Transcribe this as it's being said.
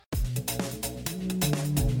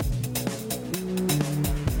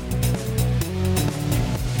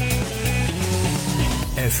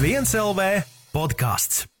F1 LV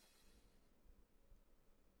podkāsts.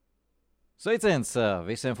 Sveiciens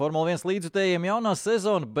visiem Formula 1 līdzjutējiem. Jaunā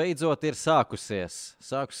sezona beidzot ir sākusies.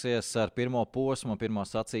 Sākusies ar pirmo posmu un pirmo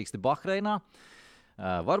sacīksti Bahreinā.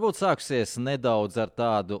 Varbūt sākusies nedaudz ar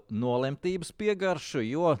tādu nolemtības piegaršu,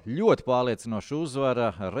 jo ļoti pārliecinoša uzvara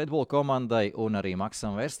Red Bull komandai un arī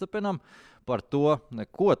Maksam Verstappenam. Par to,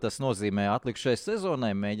 ko tas nozīmē atlikušai sezonai,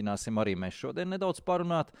 mēģināsim arī mēs šodien nedaudz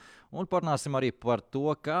parunāt. Un parunāsim arī par to,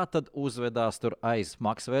 kā tad uzvedās tur aiz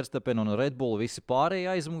Maksa Verstappena un Red Bull visi pārējie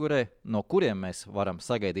aizmugurē, no kuriem mēs varam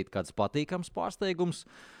sagaidīt kāds patīkams pārsteigums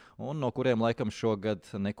un no kuriem laikam šogad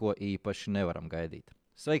neko īpaši nevaram gaidīt.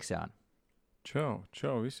 Sveiks, Jāni!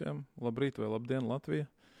 Čau visiem! Labrīt vai labdien, Latvija!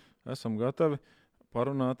 Esam gatavi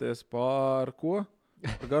parunāties par ko?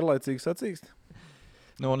 Par garlaicīgu sacīksti?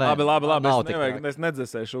 Nu, Labi. Es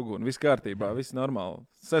nedzesēšu uguni. Viss kārtībā, viss normāli.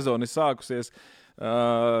 Sezona ir sākusies.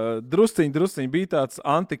 Drusciņi bija tāds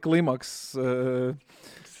antiklimaks.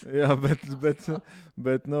 Jā, bet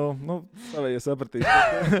savējie sapratīs.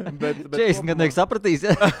 40 gadnieki sapratīs,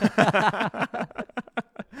 ja?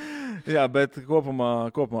 Jā, bet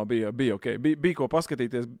kopumā bija ok. Bija ko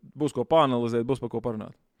paskatīties, būs ko pāanalizēt, būs par ko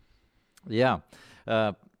parunāt. Jā.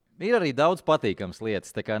 Ir arī daudz patīkams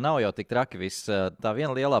lietas, tā kā nav jau tik traki viss. Tā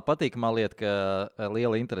viena lielā patīkamā lieta, ka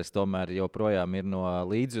liela interese tomēr joprojām ir no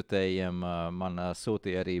līdzjutējiem. Man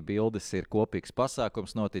sūtīja arī bildes, ir kopīgs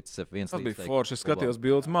pasākums noticis. Tas bija forši, es skatījos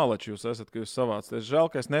bildes malači, jūs esat, ka jūs savācaties.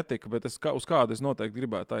 Žēl, ka es netiku, bet uz kādu es noteikti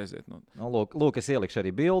gribētu aiziet. Lūk, es ielikšu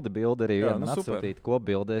arī bildi arī vienu atsūtītu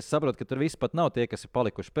kopbildi. Es saprotu, ka tur viss pat nav tie, kas ir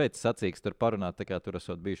palikuši pēc sacīks tur parunāt, tā kā tur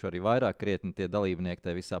esot bijuši arī vairāk krietni tie dalībnieki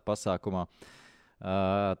tajā visā pasākumā.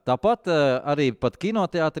 Tāpat arī pat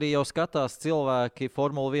kinoteātrī jau skatās cilvēki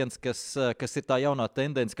Formula 1, kas ir tā jaunā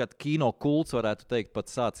tendence, kad kino kults, varētu teikt,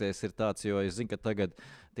 pat sācies ir tāds, jo es zinu, ka tagad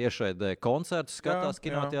tiešraidē koncertus skatās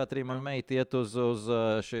kinoteātrī. Man meita iet uz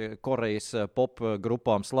Korejas pop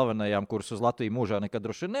grupām slavenajām, kuras uz Latviju mūžā nekad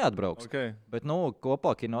droši neatbrauks. Okay. Bet,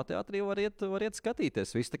 kopā kinoteātrī var iet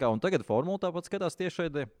skatīties. Viss tā kā, un tagad Formula tāpat skatās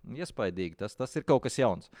tiešraidē. Iespaidīgi, tas ir kaut kas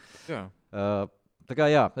jauns. Jā. Tā kā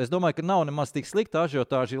jā, es domāju, ka nav nemaz tik slikta,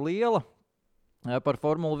 ažiotāža ir liela par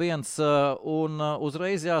Formulu 1, un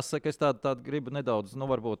uzreiz jāsaka, es tādu gribu nedaudz,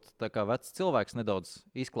 varbūt tā kā vecs cilvēks nedaudz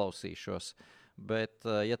izklausīšos, bet,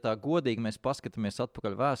 ja tā godīgi mēs paskatāmies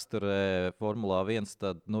atpakaļ vēsturē Formulā 1,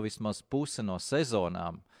 tad vismaz puse no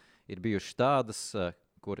sezonām ir bijušas tādas,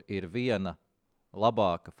 kur ir viena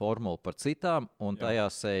labāka formula par citām, un tajā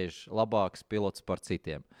sēž labāks pilots par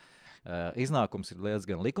citiem. Iznākums ir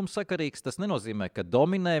diezgan likumsakarīgs. Tas nenozīmē, ka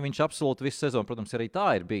dominē viņš absolūti visu sezonu. Protams, arī tā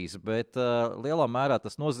ir bijis, bet lielā mērā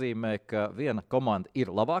tas nozīmē, ka viena komanda ir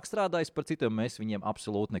labāk strādājusi par citiem, un mēs viņiem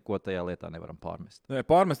absolūti neko tajā lietā nevaram pārmest. Nē,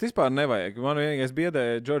 pārmest vispār nevajag. Man vienīgais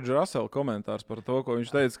biedēja Džordža Rasela komentārs par to, ko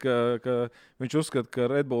viņš teica, ka viņš uzskata, ka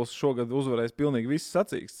Red Bulls šogad uzvarēs pilnīgi visas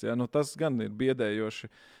sacīkstes. Ja? Tas gan ir biedējoši.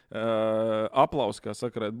 Aplausi, kā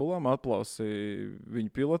saka Red Bullam, aplausi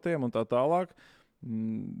viņu pilotiem un tā tālāk.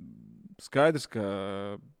 Skaidrs, ka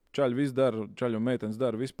čaļi un meitenes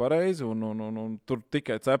dara visu pareizi, un tur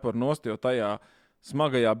tikai cepar nost, jo tajā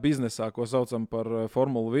smagajā biznesā, ko saucam par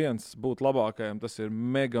Formulu 1, būt labākajam, tas ir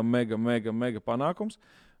mega panākums,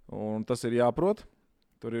 un tas ir jāprot.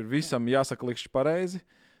 Tur ir visam jāsaklikšķi pareizi,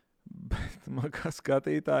 bet man kā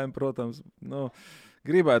skatītājiem, protams,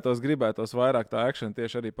 gribētos vairāk tā action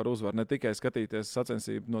tieši arī par uzvaru, ne tikai skatīties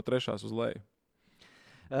sacensību no 3. uz leju.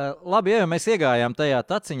 Labi, ja mēs iegājām tajā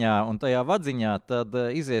taciņā un tajā vadziņā, tad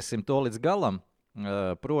iziesim to līdz galam.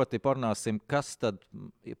 Proti parunāsim, kas tad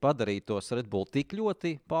padarīja tos Red Bull tik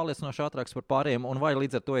ļoti pārliecinoši ātrāks par pārējiem, un vai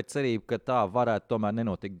līdz ar to ir cerība, ka tā varētu tomēr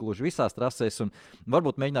nenotikt gluži visās trasēs, un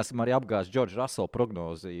varbūt mēģināsim arī apgāzt Džordža Rasela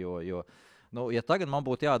prognozi, jo ja tagad man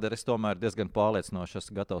būtu jādara, es tomēr diezgan pārliecinoši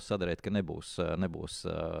esmu gatavs sadarīt, ka nebūs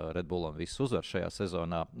Red Bullam viss uzvar šajā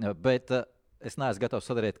sezonā, bet es neesmu gatavs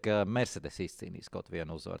sadarīt, ka Mercedes izcīnīs kaut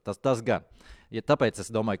vienu uzvaru. Tas gan. Ja tāpēc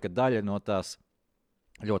es domāju, ka daļa no tās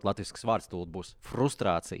ļoti latviskas vārds tūlīt būs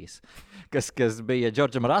frustrācijas, kas bija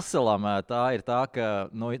Džordžam Raselam. Tā ir tā, ka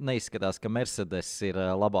neizskatās, ka Mercedes ir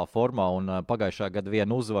labā formā un pagājušā gada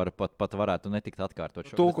vienu uzvaru pat varētu netikt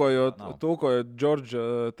atkārtot. Tulkojot Džordža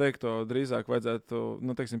teikto, drīzāk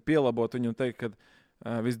vajadzētu pielabot viņu un teikt,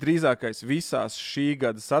 ka visdrīzākais visās šī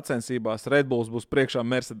gada sacensībās Red Bulls būs priekšā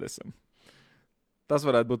Mercedesam. Tas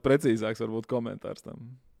varētu būt precīzāks, varbūt komentārs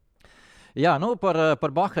tam. Jā, nu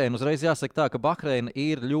par Bahreinu uzreiz jāsaka tā, ka Bahreina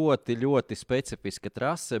ir ļoti, ļoti specifiska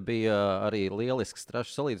trase. Bija arī lielisks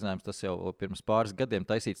trašu salīdzinājums. Tas jau pirms pāris gadiem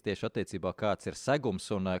taisīts tieši attiecībā, kāds ir segums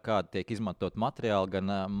un kāda tiek izmantot materiāli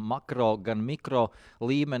gan makro, gan mikro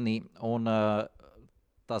līmenī. Un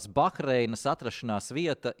tās Bahreinas atrašanās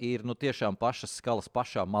vieta ir tiešām pašas skalas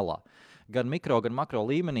pašā malā. Gan mikro, gan makro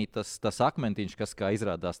līmenī tas akmentiņš, kas, kā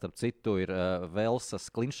izrādās, starp citu, ir Velsas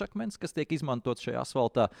klinšakmens, kas tiek izmantots šajā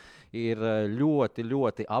asfaltā, ir ļoti,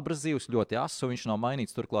 ļoti abrazīvs, ļoti ass, un viņš nav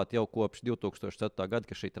mainīts turklāt jau kopš 2004. gada,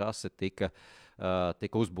 kad šī trase tika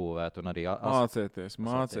uzbūvēta.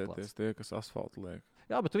 Mācieties tie, kas asfaltu liek.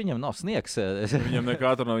 Jā, bet viņam nav sniegs. Viņam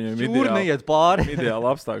nekā tur nav, viņam Jūr neiet pāri.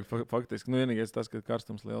 Ideāli apstākļi, faktiski. Vienīgais tas, ka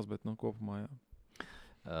karstums liels, bet kopumā, jā.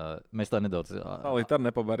 Mēs tā nedaudz... Sālīt ar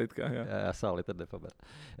nepabarīt, kā, jā. Jā, sālīt ar nepabarīt.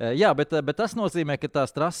 Jā, bet tas nozīmē, ka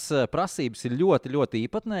tās trases prasības ir ļoti, ļoti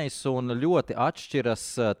īpatnējas un ļoti atšķiras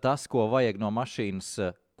tas, ko vajag no mašīnas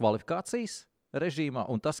kvalifikācijas režīmā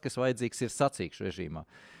un tas, kas vajadzīgs ir sacīkšu režīmā.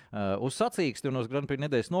 Uz sacīksti un uz Grand Prix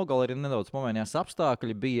nedēļas nogali arī nedaudz pamainījās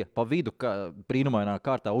apstākļi. Bija pa vidu brīnumainā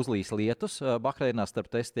kārtā uzlīs lietus Bahreinā starp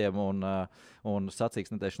testiem un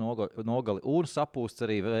sacīksti nedēļas nogali un sapūsts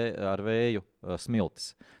arī ar vēju smiltis.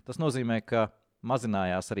 Tas nozīmē, ka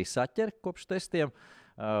mazinājās arī saķeri kopš testiem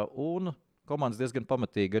un komandas diezgan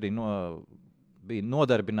pamatīgi arī bija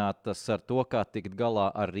nodarbinātas ar to, kā tikt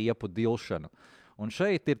galā ar riepu dilšanu. Un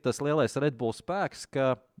šeit ir tas lielais Red Bull spēks,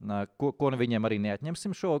 ko viņiem arī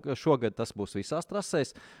neatņemsim šogad, tas būs visās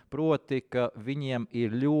trasēs, proti, ka viņiem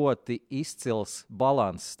ir ļoti izcils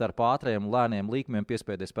balans starp ātriem un lēniem līkumiem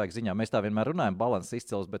piespēdē spēka ziņā. Mēs tā vienmēr runājam, balans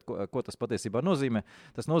izcils, bet ko tas patiesībā nozīmē?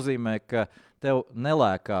 Tas nozīmē, ka tev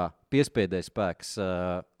nelēkā piespēdē spēks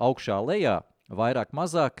augšā lejā, vairāk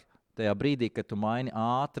mazāk, tajā brīdī, kad tu maini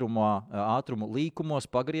ātrumu līkumos,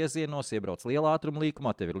 pagriezienos, iebrauc lielā ātruma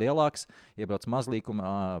līkumā, tev ir lielāks, iebrauc maz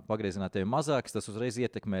līkuma, pagriezienā tev ir mazāks, tas uzreiz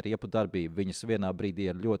ietekmē riepu darbību. Viņas vienā brīdī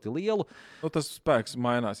ir ļoti lielu. Tas spēks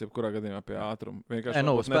mainās jebkurā gadījumā pie ātruma. Vienkārši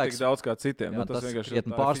spēks netik daudz kā citiem. Jā, tas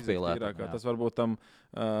krietni pārspīlēt. Tas varbūt tam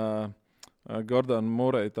Gordon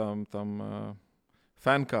Murray, tam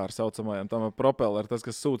fankāru saucamajam, tam propelleru, tas,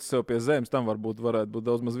 kas sūta sev pie zemes, tam varētu būt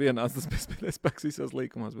daudz maz vienāds, tas piespēlē spēks visās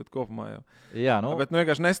līkumās, bet kopumā jau. Jā, bet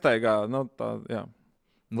vienkārši nestaigā, tā, jā.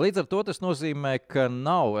 Līdz ar to tas nozīmē, ka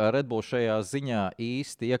nav Red Bull šajā ziņā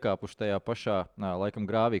īsti iekāpuši tajā pašā, laikam,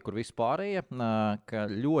 grāvī, kur vispārējie, ka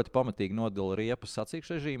ļoti pamatīgi nodala riepas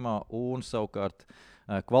sacīkšu režīmā un savukārt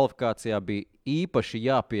kvalifikācijā bija īpaši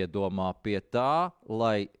jāpiedomā pie tā,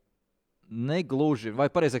 lai negluži, vai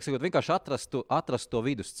pareizāk sakot, vienkārši atrast to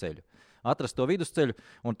vidusceļu.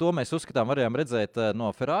 Un to mēs varējām redzēt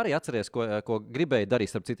no Ferrari. Atceries, ko gribēja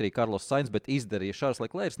darīt, starp citu arī Carlos Sainz, bet izdarīja Charles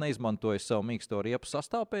Leclerc, neizmantoja savu mīksto riepu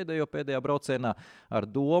sastāvu pēdējā braucienā ar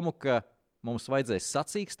domu, ka mums vajadzēs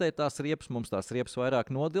sacīkstēt tās riepas, mums tās riepas vairāk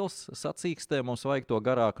nodils sacīkstē, mums vajag to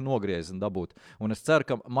garāku nogriezni dabūt. Un es ceru,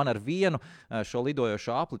 ka man ar vienu šo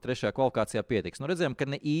lidojošo apli trešajā kvalifikācijā pietiks. Redzējām, ka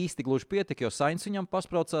ne īsti gluži pietika, jo Sainz viņam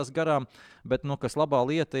paspraucās garām, bet, kas labā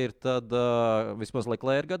lieta ir, tad vismaz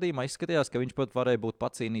Leclerc gadījumā izskatījās, ka viņš pat varēja būt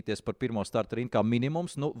pacīnīties par pirmo starta rindu kā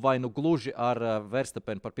minimums, vai gluži ar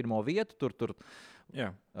Verstappenu par pirmo vietu, tur.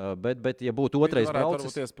 Jā. Bet ja būtu otrais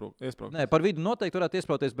braucis, iesprāgties. Par vidu noteikti varētu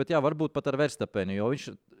iesprāgties, bet varbūt pat ar Verstappenu, jo viņš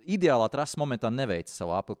ideālā trases momentā neveica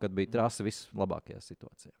savu apli, kad bija trase vislabākajā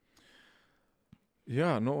situācijā.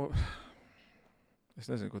 Jā, es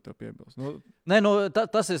nezinu, ko tev piebilst.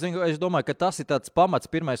 Es domāju, ka tas ir tāds pamats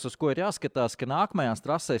pirmais, uz ko ir jāskatās, ka nākamajās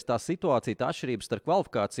trasēs tā situācija, tā atšķirības starp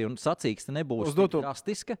kvalifikāciju un sacīksti nebūs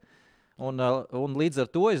drastiska. Un līdz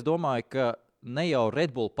ar to es domāju, ka ne jau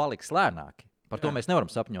Red Bull paliks lēnāki. Par to mēs nevaram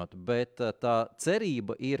sapņot, bet tā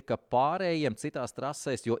cerība ir, ka pārējiem citās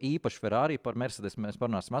trasēs, jo īpaši Ferrari par Mercedes mēs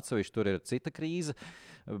parunāsim atsevišķi, tur ir cita krīze,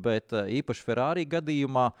 bet īpaši Ferrari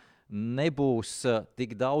gadījumā nebūs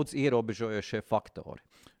tik daudz ierobežojošie faktori.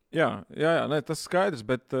 Jā, tas skaidrs,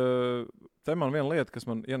 bet te man viena lieta, kas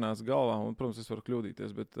man ienāca galvā, un, protams, es varu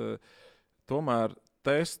kļūdīties, bet tomēr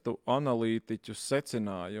testu analītiķu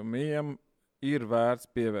secinājumiem ir vērts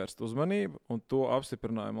pievērst uzmanību, un to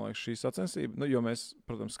apstiprināja, man liekas, šī sacensība, jo mēs,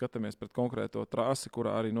 protams, skatāmies pret konkrēto trasi,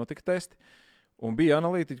 kurā arī notika testi, un bija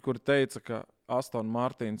analītiķi, kuri teica, ka Aston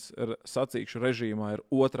Martins sacīkšu režīmā ir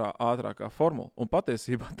otrā ātrākā formula, un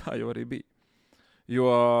patiesībā tā jau arī bija.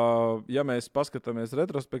 Jo, ja mēs paskatāmies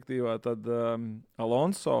retrospektīvā, tad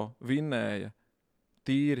Alonso vinnēja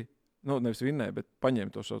tīri, nevis vinnēja, bet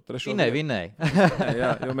paņēma to šo trešo. Vinnēja.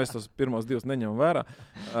 Jā, jo mēs tos pirmos divus neņemam vērā.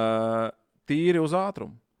 Tīri uz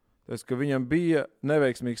ātrumu. Tas, ka viņam bija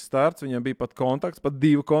neveiksmīgs starts, viņam bija pat kontakts, pat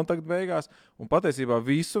 2 kontaktu beigās, un patiesībā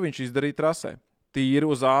visu viņš izdarīja trasē. tīri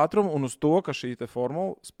uz ātrumu un uz to, ka šī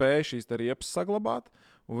formula spēja šīs riepas saglabāt,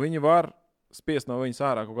 un viņi var spiest no viņas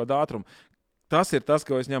ārā kaut kādu ātrumu. Tas ir tas,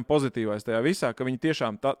 ko es ņemu pozitīvais tajā visā, ka viņi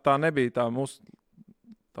tiešām tā nebija tā mūsu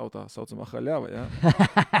tautā saucamā haļava, ja?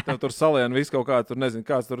 Tev tur salien viss kaut kā, tur nezinu,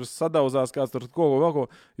 kāds tur sadauzās, kāds tur vēl ko,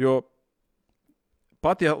 jo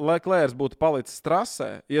pat ja Leclerc būtu palicis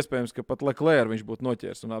trasē, iespējams, ka pat Leclerc viņš būtu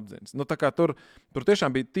noķērs un apdzinis. Nu, tā kā tur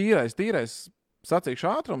tiešām bija tīrais sacīkšu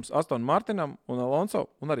ātrums Aston Martinam un Alonso,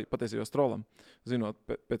 un arī patiesībā Strollam, zinot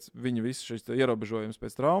pēc viņa visu šis ierobežojums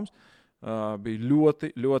pēc traumas, bija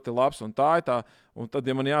ļoti, ļoti labs, un tā ir tā. Un tad,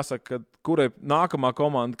 ja man jāsaka, kurai nākamā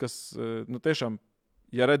komanda, kas, tiešām,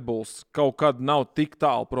 ja Red Bulls kaut kad nav tik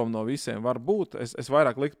tālu prom no visiem, var būt, es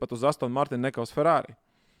vairāk liktu pat uz Aston Martinu nekā uz Ferrari.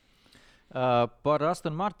 Par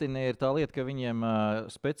Aston Martinu ir tā lieta, ka viņiem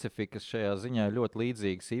specifikas šajā ziņā ir ļoti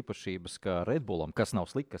līdzīgas īpašības kā Red Bullam, kas nav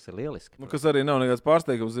slikti, kas ir lieliski. Kas arī nav nekāds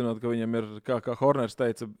pārsteigums, zinot, ka viņiem ir, kā Horners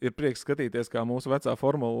teica, ir prieks skatīties, kā mūsu vecā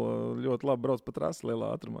formula ļoti labi brauc pa trasi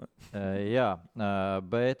lielā ātrumā. Jā,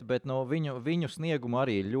 bet no viņu sniegumu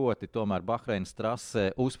arī ļoti tomēr Bahreinas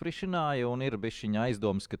trase uzsprišināja, un ir bišķiņa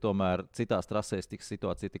aizdomas, ka tomēr citās trasēs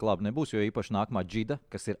situācija tik labi nebūs, jo īpaši nākamā Džida,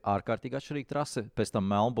 kas ir ārkārtīgi atšķirīga trase, pēc tam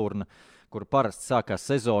Melburna, kur parasti sākās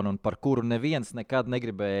sezona un par kuru neviens nekad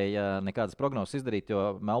negribēja nekādas prognozes izdarīt,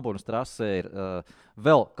 jo Melburnas trase ir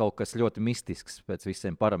vēl kaut kas ļoti mistisks pēc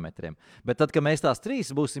visiem parametriem. Bet tad, kad mēs tās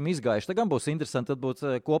trīs būsim izgājuši, tad gan būs interesanti, tad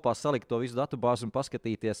būs kopā salikt to visu datubāzi un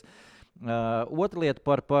paskatīties. Otra lieta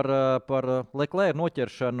par Leclerc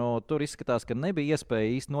noķeršanu, tur izskatās, ka nebija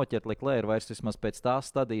iespēja īsti noķert Leclerc vairs vismaz pēc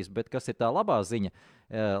tās stadijas, bet kas ir tā labā ziņa?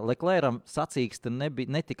 Leclercam sacīkste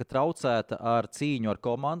netika traucēta ar cīņu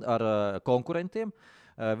ar konkurentiem.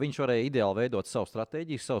 Viņš varēja ideāli veidot savu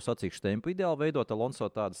stratēģiju, savu sacīkšu tempu ideāli veidot.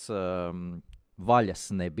 Alonso tādas vaļas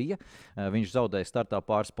nebija. Viņš zaudēja startā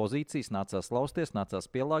pāris pozīcijas, nācās lausties, nācās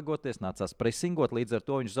pielāgoties, nācās presingot, līdz ar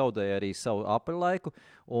to viņš zaudēja arī savu apaļlaiku.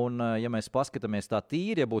 Un, ja mēs paskatāmies tā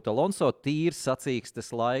tīri, ja būtu Alonso tīrs sacīkstes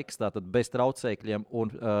laiks, tātad bez traucēkļiem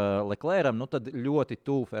un Leclercam, tad ļoti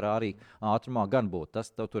tuvu Ferrari ātrumā gan būtu. Tas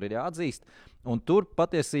tur ir jāatzīst. Un tur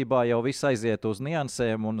patiesībā jau viss aiziet uz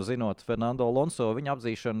niansēm, un zinot Fernando Alonso, viņa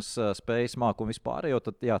apzīšanas spējas māku un vispārējo,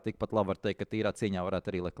 tad jā, tikpat labi var teikt, ka tīrā cīņā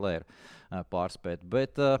varētu arī Leclerc pārspēt.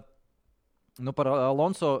 Bet par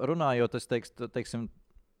Alonso runājot, es teiksim,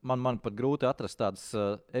 man pat grūti atrast tādas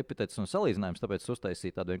epitetus un salīdzinājumus, tāpēc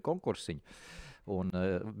uztaisīju tādu konkursiņu. Un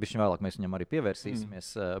bišķiņ vēlāk mēs viņam arī pievērsīsimies,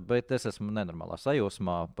 bet es esmu nenormālā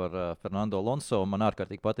sajūsmā par Fernando Alonso. Man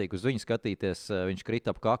ārkārtīgi patīk uz viņu skatīties. Viņš krita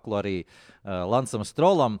ap kaklu arī Lancam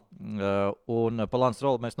Strollam, un par Lance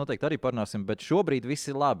Strollu mēs noteikti arī parunāsim, bet šobrīd viss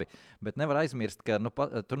ir labi. Bet nevar aizmirst, ka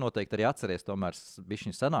tur noteikti arī atceries tomēr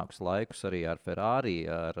bišķiņ senākus laikus arī ar Ferrari,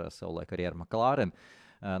 ar savulaik arī ar McLaren.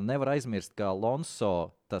 Nevar aizmirst, ka Alonso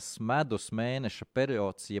tas medus mēneša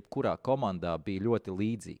periods jebkurā komandā bija ļoti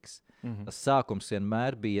līdzīgs. Tas sākums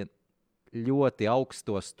vienmēr bija ļoti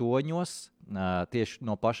augstos toņos. Tieši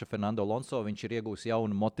no paša Fernando Alonso viņš ir iegūs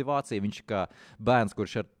jaunu motivāciju. Viņš kā bērns,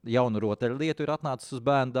 kurš ar jaunu rotaļlietu ir atnācis uz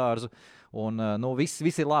bērnu dārzu. Un viss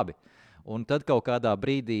ir labi. Un tad kaut kādā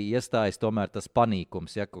brīdī iestājas tomēr tas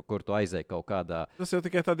panīkums, ja, kur tu aizēji kaut kādā. Tas jau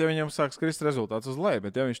tikai tad, ja viņam sāks krist rezultāts uz leju,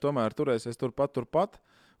 bet ja viņš tomēr turēsies turpat,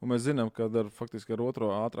 un mēs zinām, ka faktiski ar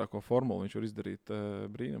otro ātrāko formulu viņš var izdarīt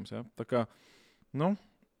brīnums. Ja. Tā kā,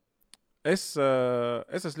 es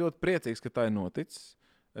esmu ļoti priecīgs, ka tā ir noticis.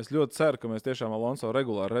 Es ļoti ceru, ka mēs tiešām Alonso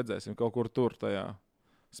regulāri redzēsim kaut kur tur tajā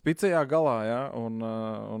spicajā galā, ja,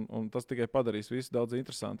 un tas tikai padarīs visu daudz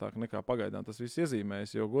interesantāk nekā pagaidām tas viss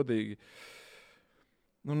iezīmējas, jo godīgi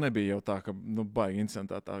nebija jau tā, ka baigi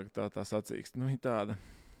interesantā tā sacīkst. Tāda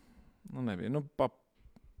nebija.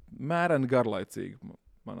 Mēreni garlaicīgi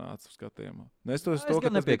manā acu skatījumā. Es to,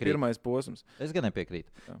 ka tas bija pirmais posms. Es gan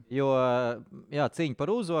nepiekrītu. Jo, cīņa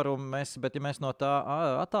par uzvaru, bet ja mēs no tā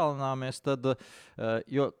attālināmies, tad,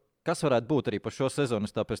 kas varētu būt arī par šo sezonu,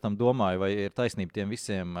 es tāpēc tam domāju, vai ir taisnība tiem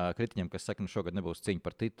visiem kritiķiem, kas saka, šogad nebūs cīņa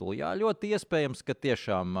par titulu. Jā, ļoti iespējams, ka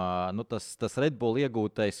tiešām tas Red Bull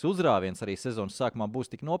iegūtais uzrāviens arī sezonas sākumā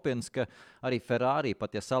būs tik nopietns, ka arī Ferrari,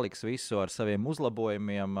 pat ja saliks visu ar saviem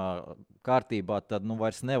uzlabojumiem kārtībā, tad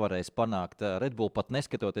vairs nevarēs panākt Red Bull, pat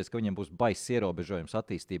neskatoties, ka viņiem būs baiss ierobežojums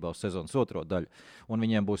attīstībā uz sezonas otro daļu. Un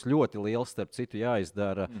viņiem būs ļoti liels, starp citu,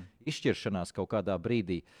 jāizdara izšķiršanās kaut kādā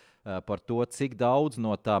brīdī par to, cik daudz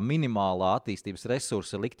no tā minimālā attīstības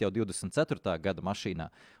resursa likt jau 24. gada mašīnā.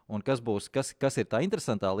 Un kas ir tā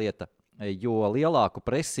interesantā lieta, jo lielāku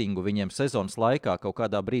presingu viņiem sezonas laikā kaut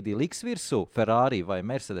kādā brīdī liks virsū Ferrari vai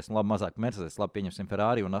Mercedes, mazāk Mercedes, pieņemsim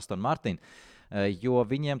Ferrari un Aston Martin, jo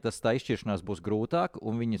viņiem tā izšķiršanās būs grūtāk,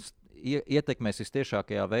 un viņi ietekmēs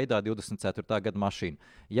vistiešākajā veidā 24. gada mašīnu.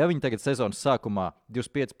 Ja viņi tagad sezonas sākumā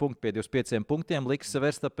 25 punkti pie 25 punktiem liks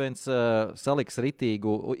Verstapens, saliks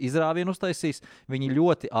ritīgu izrāvienu uztaisīs, viņi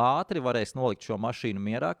ļoti ātri varēs nolikt šo mašīnu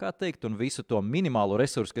mierā, kā teikt, un visu to minimālo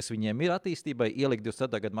resursu, kas viņiem ir attīstībai, ielikt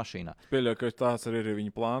 27. gada mašīnā. Pieļauju, ka tāds arī ir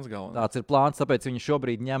viņa plāns galvenais. Tāds ir plāns, tāpēc viņi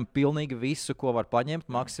šobrīd ņem pilnīgi visu, ko var paņemt,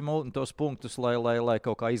 maksimumu tos punktus, lai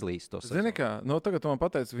kaut kā izlīst tos. Zini kā, tagad man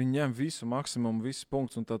pateica, viņi ņem visu maksimumu, visus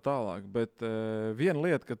punktus un tā tālāk, bet viena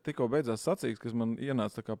lieta, kad tikko beidzās sacīks, kas man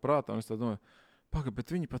ienāca tā kā prātā, un es tā domāju,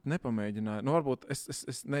 bet viņi pat nepamēģināja. Varbūt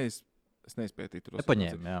es neizpētīju.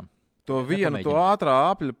 Nepaņēma, jā. To vienu, to ātrā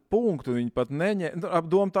apļa punktu viņi pat neņēma.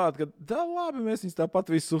 Apdoma tāda, ka labi, mēs viņus tāpat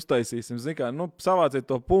visus uztaisīsim. Kā, savāciet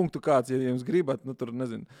to punktu kāds, ja jums gribat, tur,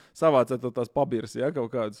 nezinu, savāciet to tās pabirs, ja, kaut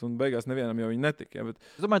kādas, un beigās nevienam jau viņi netika. Ja, bet...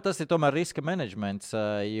 Es domāju, tas ir tomēr riska menedžments,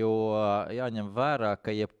 jo jāņem vērā,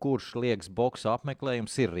 ka jebkurš liekas boksu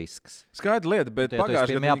apmeklējums ir risks. Skaidra lieta, bet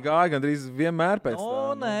pagājušajā gadā viņi gāja gandrīz vienmēr pēc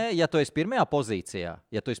tā. Nē, ja tu esi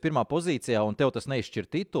pirmā pozīcijā, un tev tas neizšķir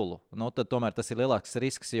titulu, tad tomēr tas ir lielāks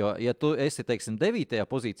risks, jo, ja tu esi, teiksim, 9.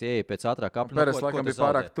 pozīcijā, ejai pēc ātrākā apļa. Pēres laikam bija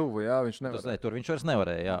pārāk tuvu, jā, viņš nevarēja. Tur viņš vairs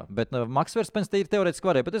nevarēja, jā. Bet Maks Verstapens te ir teorētiski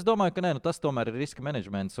varēja, bet es domāju, ka tas tomēr ir riska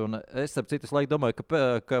menedžments, un es ap citas laiku domāju,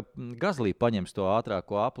 ka Gazlī paņems to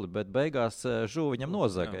ātrāko apli, bet beigās Žu viņam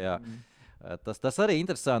nozaga, jā. Tas arī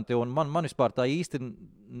interesanti, un man vispār tā īsti,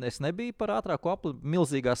 es nebiju par ātrāko apli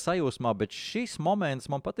milzīgā sajūsmā, bet šis moments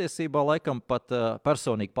man patiesībā laikam pat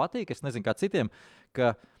personīgi patīk, es nezinu kā citiem,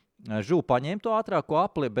 ka Žu paņēma to ātrāko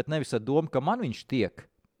apli, bet nevis ar domu, ka man viņš tiek.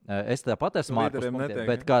 Es tāpat esmu ārpus punktiem,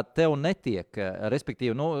 bet kā tev netiek.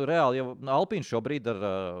 Respektīvi, reāli jau Alpīns šobrīd ar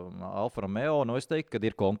Alfa Romeo, es teiktu, ka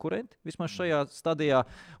ir konkurenti vismaz šajā stadijā,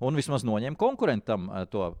 un vismaz noņem konkurentam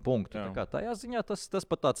to punktu. Tā kā tajā ziņā tas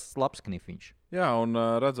pat tāds labs knifiņš. Jā, un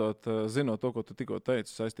zinot to, ko tu tikko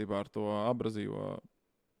teici saistībā ar to abrazīvo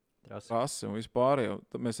trasi un vispārējo,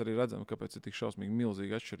 tad mēs arī redzam, kāpēc ir tik šausmīgi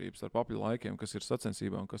milzīga atšķirība starp apļu laikiem, kas ir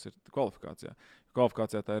sacensībā un kas ir kvalifikācijā.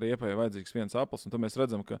 Kvalifikācijā tā ir iepaja vajadzīgs viens aplis, un tad mēs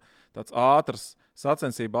redzam, ka tāds ātrs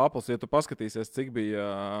sacensība aplis, ja tu paskatīsies, cik bija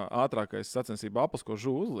ātrākais sacensība aplis, ko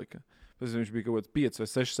Žu uzlika, pēc viņš bija kaut kāds 5 vai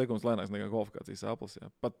 6 sekundes lēnāks nekā kvalifikācijas aplis.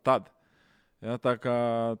 Jā. Pat tad. Jā, tā kā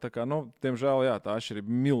diemžēl, tā atšķirība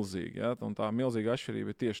ir milzīga. Jā, un tā milzīga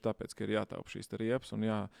atšķirība ir tieši tāpēc, ka ir jātaupa šīs riepas un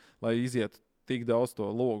lai izietu tik daudz to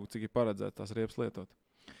logu, cik ir paredzēts tās riepas lietot.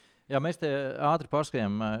 Jā, mēs te ātri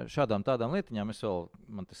pārskatījām šādām tādām lietiņām.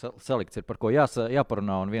 Man te salikts ir par ko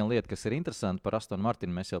jāparunā, un viena lieta, kas ir interesanta par Astonu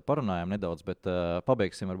Martinu, mēs jau parunājām nedaudz, bet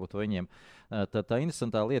pabeigsim varbūt viņiem. Tā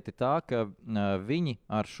interesantā lieta ir tā, ka viņi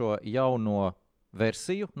ar šo jauno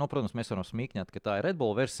versiju, protams, mēs varam smīkņāt, ka tā ir Red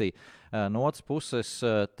Bull versija. No otras puses,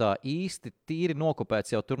 tā īsti tīri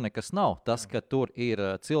nokopēts jau tur nekas nav. Tas, ka tur ir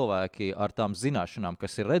cilvēki ar tām zināšanām,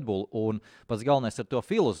 kas ir Red Bull, un pats galvenais ar to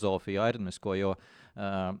filozofiju aerodinamisko, jo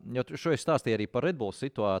šo es stāstīju arī par Red Bull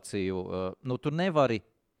situāciju. Tu nevari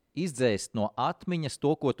izdzēst no atmiņas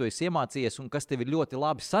to, ko tu esi iemācījies un kas tev ir ļoti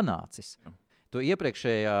labi sanācis. Tu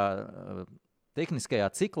iepriekšējā tehniskajā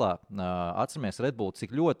ciklā atceramies Red Bull,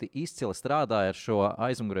 cik ļoti izcili strādāja ar šo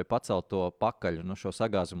aizmugurē pacelto pakaļu, šo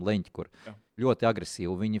sagāzumu leņķi, kur ļoti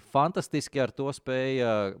agresīvi. Viņi fantastiski ar to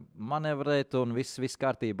spēja manevrēt un viss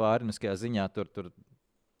kārtībā aerodinamiskajā ziņā tur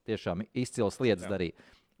tiešām izcilas lietas darīja.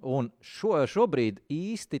 Un šobrīd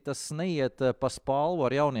īsti tas neiet pa spalvu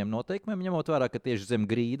ar jauniem noteikumiem, ņemot vērā, ka tieši zem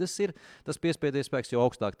grīdas ir tas piespiedies spēks, jo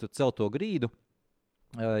augstāk tu cel to grīdu,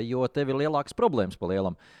 jo tev ir lielākas problēmas pa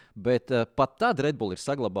lielam. Bet pat tad Red Bull ir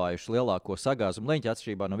saglabājuši lielāko sagāzumu leņķi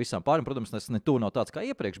atšķirībā no visām pārējām. Protams, tas ne tuvu nav tāds kā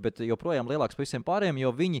iepriekš, bet joprojām lielāks par visiem pārējiem, jo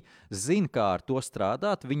viņi zina, kā ar to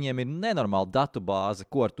strādāt. Viņiem ir nenormāla datu bāze,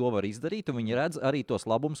 ko ar to var izdarīt, un viņi redz arī tos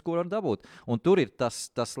labumus, ko var dabūt. Un tur ir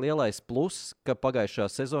tas lielais pluss, ka pagājušā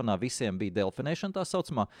sezonā visiem bija delfinēšana tā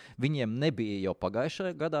saucamā. Viņiem nebija jau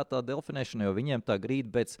pagājušajā gadā tā delfinēšana, jo viņiem tā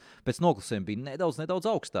grīda pēc noklusējuma bija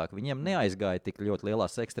nedaudz augstāk. Viņiem neaizgāja tik ļoti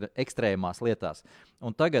lielās ekstrēmās lietās.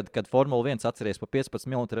 Un tagad, kad Formula 1 atceries pa 15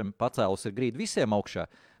 mm pacēlus ir grīda visiem augšā,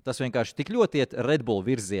 tas vienkārši tik ļoti iet Red Bull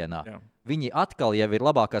virzienā. Jā. Viņi atkal jau ir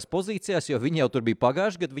labākās pozīcijās, jo viņi jau tur bija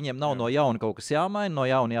pagājuši gadu, viņiem nav no jauna kaut kas jāmaina, no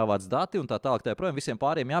jauna jāvāc dati un tā tālāk. Projām visiem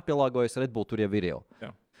pāriem jāpielāgojas, Red Bull tur jau ir jau. Jā.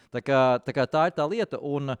 Tā ir tā lieta,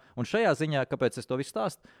 un šajā ziņā, kāpēc es to visu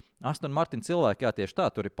stāstu, Aston Martin cilvēki, tieši tā,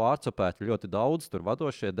 tur ir pārcopēti ļoti daudz, tur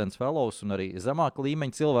vadošie Dens Fellows un arī zemāka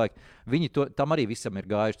līmeņa cilvēki, viņi tam arī visam ir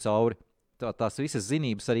gājuši cauri. tās visas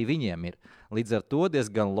zinības arī viņiem ir. Līdz ar to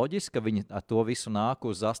diezgan loģiski, ka viņi ar to visu nāk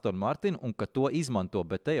uz Aston Martin un ka to izmanto,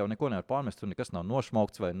 bet te jau neko nevar pārmest, tur nekas nav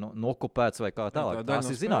nošmaukts vai nokupēts vai kā tālāk. Tās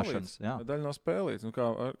ir zināšanas. Jā. Daļa no spēlītes. Nu,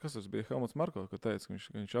 kas tas bija Helmuts Marko, ka teica,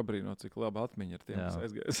 ka viņš abrīno, cik laba atmiņa ar tiem, kas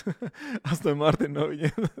aizgājis. Aston Martin no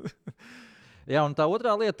viņiem. Jā, un tā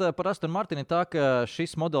otrā lieta par Aston Martinu ir tā, ka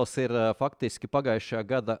šis modelis ir faktiski pagājušā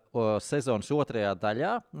gada sezonas otrajā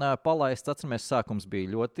daļā palaists. Atceramies, sākums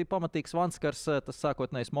bija ļoti pamatīgs vanskars, tas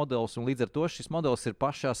sākotnējs modelis, un līdz ar to šis modelis ir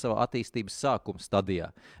pašā savā attīstības sākuma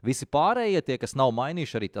stadijā. Visi pārējie, tie, kas nav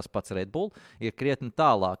mainījuši, arī tas pats Red Bull, ir krietni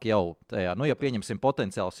tālāk jau tajā. Nu, ja pieņemsim,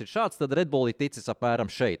 potenciāls ir šāds, tad Red Bull ir ticis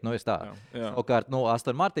apmēram šeit. Nu, savukārt,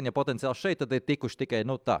 Aston Martin, ja potenciāls šeit, tad ir tikuši tikai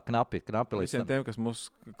knapi līdz tam. Tiem, kas mūs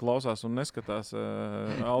klausās un neskatās,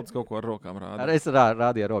 Aldis kaut ko ar rokām rāda. Es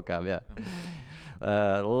rādīju ar rokām, jā.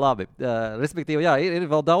 Labi. Respektīvi, jā, ir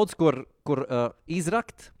vēl daudz, kur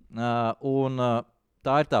izrakt, un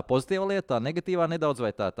tā ir tā pozitīva lieta, tā negatīvā nedaudz,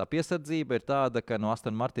 vai tā piesardzība ir tāda, ka no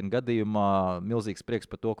Aston Martin gadījumā milzīgs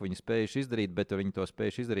prieks par to, ka viņi spējuši izdarīt, bet viņi to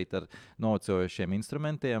spējuši izdarīt ar novecojošiem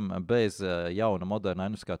instrumentiem, bez jauna moderna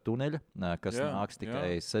aeronautiskā tuneļa, kas nāks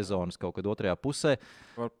tikai sezonas kaut kad otrajā pusē.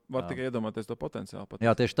 Var tikai iedomāties to potenciālu. Pat.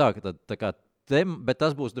 Jā, tieši tā, bet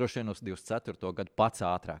tas būs droši vien uz 24. gadu pats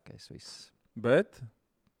ātrākais viss. Bet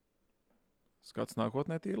skats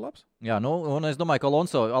nākotnē ir labs. Jā, nu, un es domāju, ka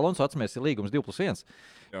Alonso atceries ir līgums 2+1.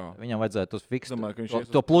 Jā. Viņam vajadzētu uz fiksu.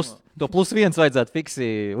 To plus 1 vajadzētu fiksi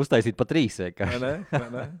uztaisīt pa 3. Nē.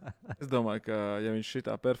 Es domāju, ka ja viņš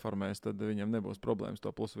šitā performēs, tad viņam nebūs problēmas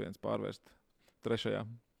to plus 1 pārvērst 3.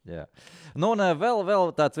 Jā. Nu, un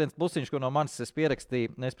vēl tāds viens plusiņš, ko no manis es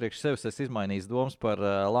pierakstīju, priekš sevis es izmainīju domas par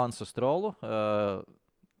Lansu Strolu.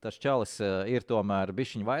 Tas čalis ir tomēr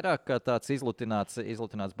bišķiņ vairāk kā tāds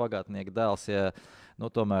izlutināts bagātnieka dēls, ja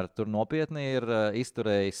tomēr tur nopietni ir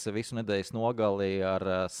izturējis visu nedēļas nogali ar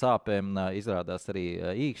sāpēm, izrādās arī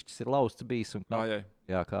īkšķis ir lausts bijis. Un, kājai.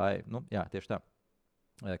 Jā, tieši tā.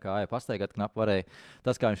 Kājai pastaigāt knap varēja.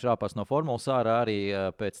 Tas, kā viņš rāpās no formulas ārā, arī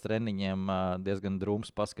pēc treniņiem diezgan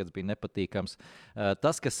drūms paskats bija nepatīkams.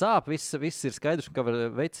 Tas, ka sāp, viss ir skaidrs, un ka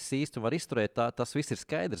vecis īsti var izturēt, tas viss ir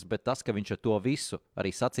skaidrs, bet tas, ka viņš ar to visu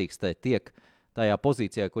arī sacīkstē tiek tajā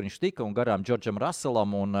pozīcijā, kur viņš tika, un garām Džordžam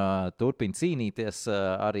Russellam, un turpina cīnīties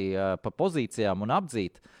arī pa pozīcijām un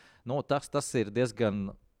apdzīt, tas ir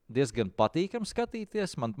diezgan patīkami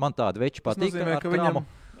skatīties. Man tāda veči patīk. Tas nozīmē, ka viņam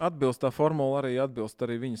atbilst tā formula, atbilst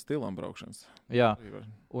arī viņa stilam braukšanas. Jā,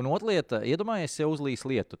 un otra lieta, iedomājies, ja uzlīs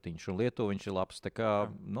Lietutiņš, un Lietuviņš ir labs, tā kā,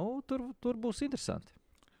 tur būs interesanti.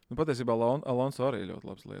 Patiesībā Alonso arī ļoti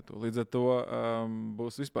labs Lietu. Līdz ar to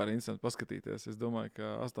būs vispār interesanti paskatīties. Es domāju, ka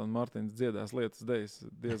Aston Martins dziedās lietas dejas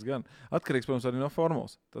diezgan. Atkarīgs, protams, arī no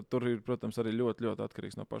formulas. Tad tur ir, protams, arī ļoti, ļoti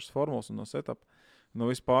atkarīgs no pašas formulas un no setup. No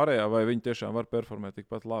vispārējā, vai viņi tiešām var performēt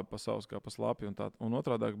tikpat labi pa savus kā pa slāpju un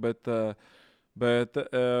otrādāk. Bet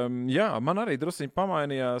jā, man arī drusciņi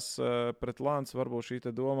pamainījās pret Lansu varbūt šī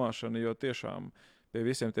te domāšana, jo tiešām pie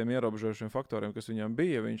visiem tiem ierobežojušiem faktoriem, kas viņam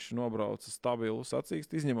bija, viņš nobrauca stabilu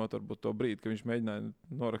sacīksti, izņemot varbūt to brīdi, ka viņš mēģināja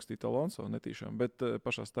norakstīt Alonso netīšām, bet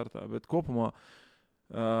pašā startā. Bet kopumā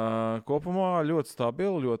ļoti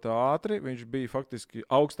stabili, ļoti ātri. Viņš bija faktiski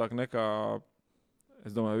augstāk nekā,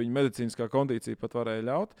 es domāju, viņa medicīniskā kondīcija pat varēja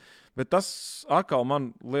ļaut. Bet tas atkal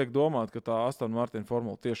man liek domāt, ka tā Aston Martin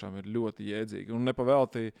formula tiešām ir ļoti jēdzīga. Un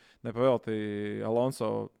nepavēlti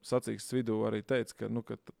Alonso sacīkstes vidū arī teica,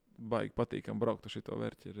 ka baigi patīkam braukt ar šito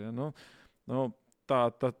vērķi. Ja?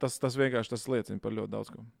 Tas vienkārši tas liecina par ļoti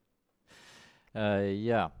daudz ko.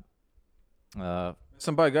 Jā.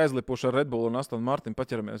 Esam baigi aizlipuši ar Red Bull un Aston Martin.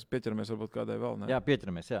 Pieķeramies varbūt kādai vēl. Ne? Jā,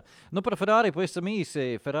 pieķeramies. Jā. Par Ferrari pavisam īsi.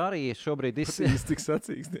 Ferrari šobrīd tik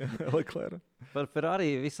sacīkst, Leclerc. Par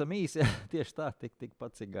Ferrari visam īsi. Tieši tā, tik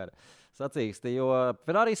pats cik gara sacīksti. Jo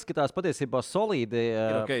Ferrari izskatās patiesībā solīdi.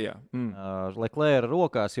 Okay, Leclerc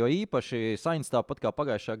rokās, jo īpaši Sainz tāpat kā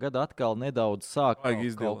pagājušā gada atkal nedaudz sāk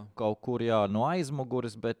kaut kur no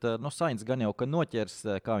aizmuguras, bet Sainz gan jau, ka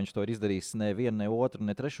noķers, kā viņš to ir izdarījis ne vienu, ne otru,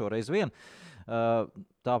 ne trešo reizi vien.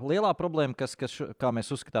 Tā lielā problēma, kas kā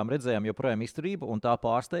mēs uzskatām, redzējām, joprojām izturība, un tā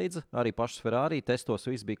pārsteidza arī pašus Ferrari. Testos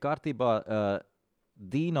viss bija kārtībā.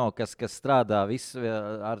 Dino, kas strādā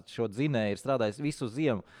ar šo dzinēju, ir strādājis visu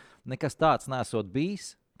ziemu. Nekas tāds nesot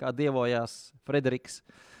bijis, kā dievojās Frederiks.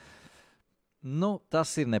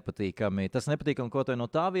 Tas ir nepatīkami. Tas nepatīkami kaut vai no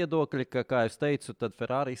tā viedokļa, ka, kā jau teicu, tad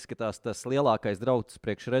Ferrari izskatās tas lielākais drauds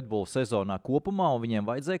priekš Red Bull sezonā kopumā, un viņiem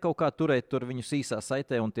vajadzēja kaut kā turēt tur viņus īsā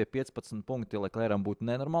saitē, un tie 15 punkti Leclercam būtu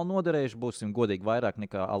nenormāli noderējuši. Būsim godīgi vairāk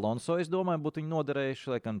nekā Alonso, es domāju, būtu viņi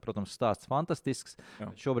noderējuši, lai gan, protams, stāsts fantastisks.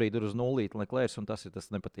 Šobrīd ir uz nulīti Leclerc, un tas ir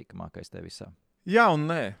tas nepatīkamākais te visā. Jā un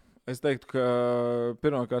nē. Es teiktu, ka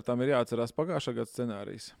pirmkārtām ir jāatcerās pagājušā gada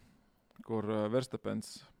scenārijs, kur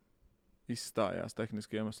Verstapens izstājās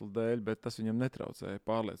tehniski iemeslu dēļ, bet tas viņam netraucēja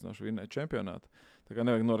pārliecinoši vinnēt čempionātu. Tā kā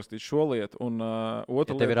nevajag norakstīt šo lietu. Un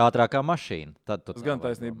otra Ja tev ir ātrākā mašīna, tad tu tas gan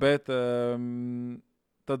taisnība, bet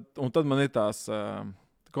tad man ir tās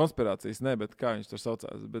konspirācijas, bet kā viņš tur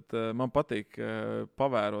saucās. Bet man patīk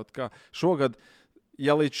pavērot, kā šogad,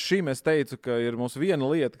 ja līdz šim es teicu, ka ir mums viena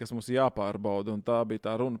lieta, kas mums jāpārbauda, un tā bija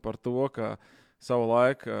tā runa par to, ka savu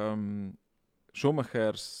laiku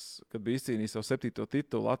Šumahers, kad bija izcīnījis savu 7.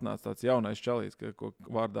 titulu, atnāca tāds jaunais čalīts, ko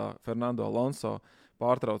vārdā Fernando Alonso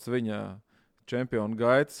pārtrauc viņa čempionu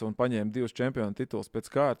gaitas un paņēma 2 čempionu titulus pēc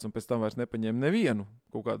kārtas, un pēc tam vairs nepaņēma nevienu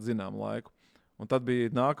kaut kādu zināmu laiku. Un tad bija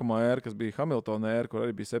nākamā ēra, kas bija Hamiltona ēra, kur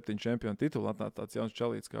arī bija 7 čempionu tituli, atnāca tāds jauns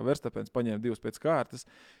čalīts kā Verstapens, paņēma 2 pēc kārtas.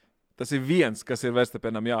 Tas ir viens, kas ir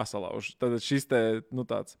Verstapenam jāsalauž. Tad šis te,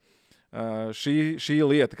 tāds... Šī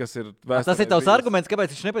lieta, kas ir vēsturē. Tas ir tavs arguments,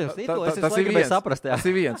 kāpēc viņš nepaņems titulu. Tas ir viens. Saprast, tas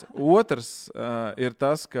ir viens. Otrs ir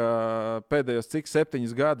tas, ka pēdējos 7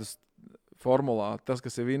 gadus formulā tas,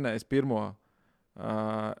 kas ir vinnējis pirmo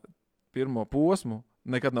posmu,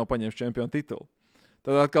 nekad nav paņēmis čempionu titulu.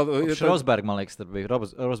 Tad atkal Rosbergs, man liekas,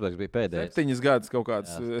 Rosbergs bija pēdējais. 7 gadus kaut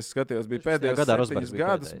kāds, es skatījos, bija pēdējos 7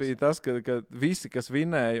 gadus bija tas, ka visi, kas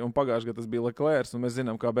vinnēja, un pagājušajā gadā tas bija Leclerc, un mēs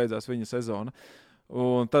zinām, kā beidzās viņa sezona.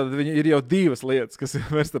 Un tad viņi ir jau 2 lietas, kas ir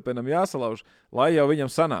Verstapenam jāsalauž, lai jau viņam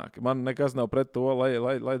sanāk. Man nekas nav pret to,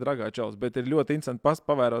 lai dragā čaus, bet ir ļoti interesanti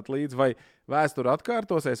pavērot līdzi, vai vēsture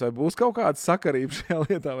atkārtosies, vai būs kaut kāda sakarība šajā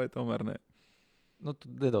lietā, vai tomēr ne. Nu, tu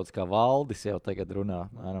nedaudz kā Valdis jau tagad runā.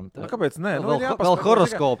 Kāpēc ne? Vēl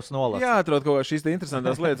horoskopus nolast. Jāatrod kaut kā šīs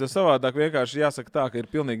interesantās lietas, jo savādāk vienkārši jāsaka tā, ka ir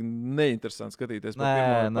pilnīgi neinteresanti skatīties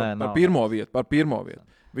par pirmo vietu.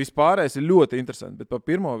 Vispārējais ir ļoti interesanti, bet par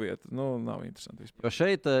pirmo vietu nav interesanti vispār. Jo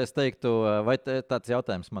šeit es teiktu, vai tāds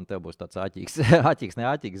jautājums man tev būs tāds āķīgs, ne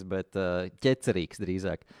āķīgs, bet ķecerīgs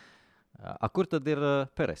drīzāk. Kur tad ir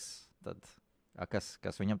Peres?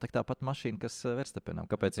 Kas viņam tāpat mašīna, kas Verstapenam?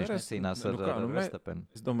 Kāpēc viņš necīnās ar Verstapenu?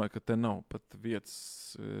 Es domāju, ka te nav pat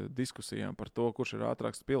vietas diskusijām par to, kurš ir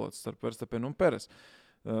ātrāks pilots starp Verstapenu un Peres.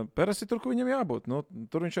 Peres ir tur, kur viņam jābūt.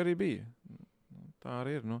 Tur viņš arī bija. Tā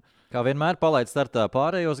arī ir. Kā vienmēr palaid startā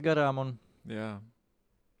pārējos garām. Jā.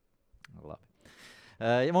 Labi.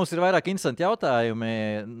 Ja mums ir vairāk interesanti jautājumi,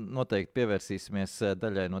 noteikti pievērsīsimies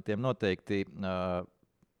daļai no tiem noteikti.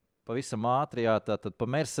 Pavisam ātri, tātad par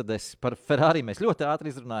Mercedes, par Ferrari mēs ļoti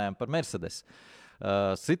ātri izrunājām par Mercedes.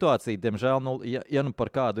 Situācija, diemžēl, ja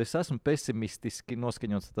par kādu es esmu pesimistiski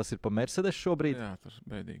noskaņots, tas ir par Mercedes šobrīd. Jā, tas ir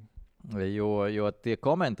bēdīgi. Jo tie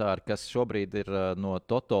komentāri, kas šobrīd ir no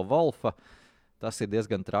Toto Wolfa, tas ir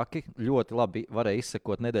diezgan traki. Ļoti labi varēja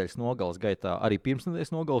izsekot nedēļas nogales gaitā, arī pirms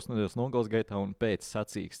nedēļas nogales gaitā un pēc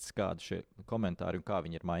sacīkstes, kādi šie komentāri un kā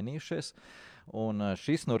viņi ir mainījušies. Un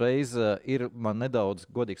šis reiz ir man nedaudz,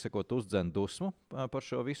 godīgi sakot, uzdzen dusmu par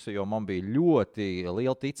šo visu, jo man bija ļoti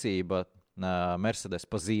liela ticība Mercedes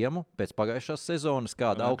pa ziemu pēc pagājušās sezonas,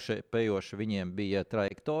 kāda augšējoša viņiem bija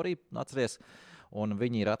trajektorija, atceries, un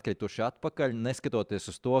viņi ir atkrituši atpakaļ, neskatoties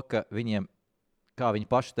uz to, ka viņiem, kā viņi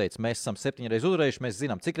paši teica, mēs esam 7 reizes uzvarējuši, mēs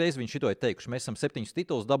zinām, cik reizes viņi šito ir teikuši, mēs esam 7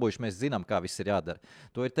 titulus dabūjuši, mēs zinām, kā viss ir jādara.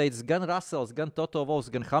 To ir teicis gan Russells, gan Toto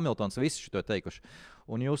Wolffs, gan Hamiltons, visi šito ir teikuši.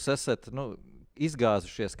 Un jūs esat,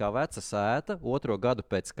 izgāzušies kā veca sēta, 2. gadu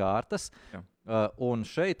pēc kārtas. Un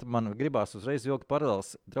šeit man gribās uzreiz vilkt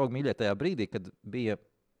paralēlis, draugi mīļie, tajā brīdī, kad bija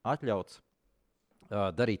atļauts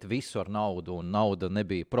darīt visu ar naudu, un nauda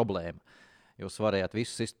nebija problēma. Jūs varējāt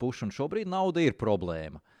visu sist pušu, un šobrīd nauda ir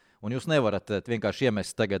problēma. Un jūs nevarat vienkārši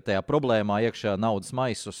iemest tagad tajā problēmā iekšā naudas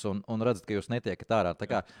maisus un redzat, ka jūs netiekat ārā. Tā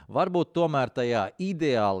kā varbūt tomēr tajā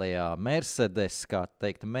ideālajā Mercedes, kā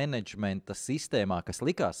teikt, menedžmenta sistēmā, kas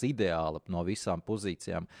likās ideāla no visām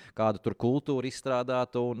pozīcijām, kādu tur kultūru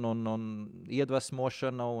izstrādātu un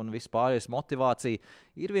iedvesmošana un vispārējais motivācija,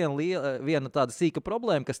 ir viena tāda sīka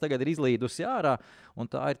problēma, kas tagad ir izlīdusi ārā, un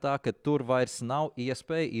tā ir tā, ka tur vairs nav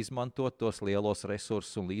iespēja izmantot tos lielos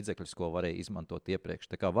resursus un līdzekļus, ko varēja izmantot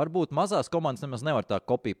iepriekš. Tā kā varbūt mazās komandas nemaz nevar tā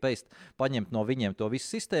copy-paste paņemt no viņiem to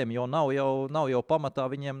visu sistēmu, jo nav jau pamatā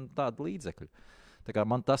viņiem tāda līdzekļu. Tā kā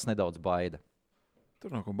man tas nedaudz baida.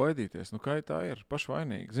 Tur nav ko baidīties. Kā tā ir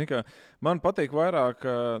pašvainīgi. Zini, kā, man patīk vairāk,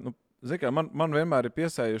 man vienmēr ir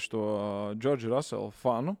piesējuši to George Russell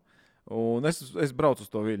fanu, un es braucu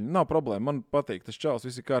uz to viļņu. Nav problēma, man patīk tas čals,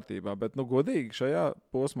 viss ir kārtībā, bet godīgi šajā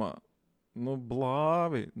posmā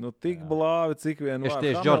blāvi, tik blāvi, cik vien var. Es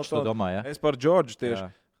tieši George to domāju, ja? Es par George tieši. Jā.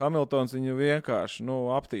 Hamiltons viņu vienkārši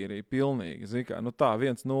aptīrīja pilnīgi. Tā,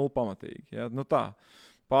 1-0 pamatīgi. Ja? Tā,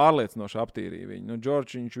 pārliecinoši aptīrīja viņu.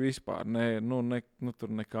 George viņš vispār,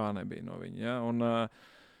 tur nekā nebija no viņa. Ja? Un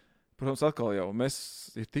protams, atkal jau mēs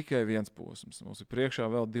ir tikai viens posms. Mums ir priekšā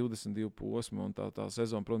vēl 22 posmi, un tā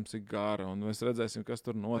sezona, protams, ir gara, un mēs redzēsim, kas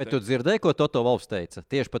tur notiek. Bet tu dzirdēji, ko Toto Wolffs teica?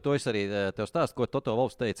 Tieši par to es arī tev stāstu, ko Toto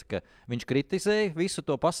Wolffs teica, ka viņš kritizēja visu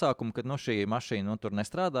to pasākumu, kad šī mašīna tur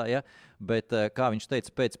nestrādāja, bet kā viņš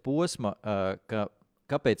teica pēc posma,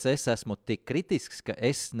 kāpēc es esmu tik kritisks, ka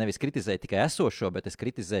es nevis kritizēju tikai esošo, bet es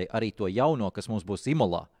kritizēju arī to jauno, kas mums būs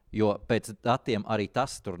Imolā, jo pēc datiem arī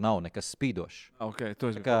tas tur nav nekas spīdošs. Ok,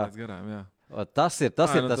 to es pēc garām, jā. Tas ir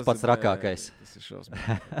tas pats rakākais. Tas ir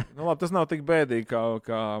šausmīgi. Labi, tas nav tik bēdīgi,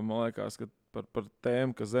 kā man liekas, ka par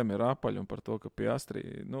tēmu, ka zeme ir apaļa un par to, ka Piastri,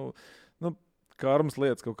 karmas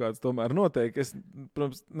lietas kaut kādas tomēr notiek. Es,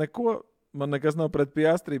 protams, man nekas nav pret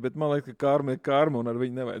Piastri, bet man liekas, ka karma ir karma un ar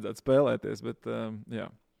viņu nevajadzētu spēlēties, bet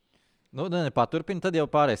jā. Paturpini, tad jau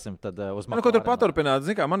pārēsim uz McLaren. Ko tur paturpināt?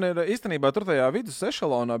 Zin kā, man ir īstenībā tur tajā vidus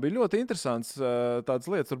ešalonā bija ļoti interesants tādas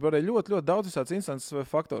lietas. Tur varēja ļoti daudz visāds interesants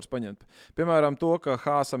faktors paņemt. Piemēram, to, ka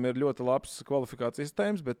Haasam ir ļoti labs kvalifikācijas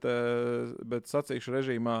tēmas, bet sacīkšu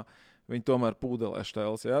režīmā viņi tomēr pūdelē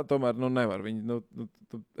štēls. Ja? Tomēr nevar.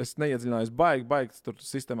 Es neiedziļinājos baigi tur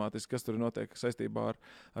sistemātiski, kas tur notiek saistībā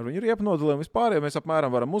ar viņu riepu nodalījumu. Vispār, ja mēs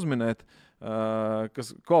apmēram varam uzminēt, kas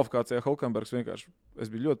kvalifikācijā Hulkenbergs vienkārši,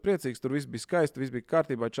 es biju ļoti priecīgs, tur viss bija skaisti, viss bija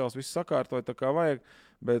kārtībā, čals viss sakārtoja tā kā vajag,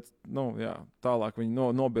 bet, jā, tālāk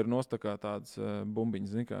viņi nobir nost tā kā tādas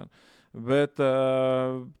bumbiņas, zin kā. Bet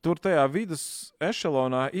tur tajā vidus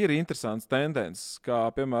ešalonā ir interesants tendences, kā,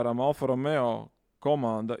 piemēram, Alfa Romeo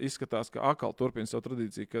komanda izskatās, ka atkal turpina savu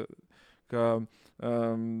tradīciju, ka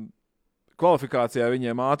kvalifikācijā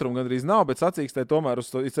viņiem ātrumu gandrīz nav, bet sacīkstē tomēr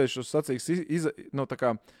uz sacīks tā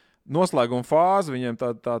kā noslēguma fāzi viņiem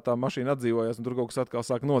tā mašīna atdzīvojās, un tur kaut kas atkal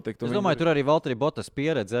sāk notikt. Es domāju, tur arī Valtteri Bottas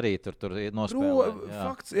pieredze arī tur nospēlē.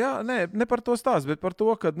 Fakts, jā, ne par to stāst, bet par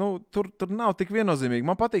to, ka tur nav tik viennozīmīgi.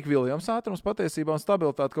 Man patīk Viljams ātrums patiesībā un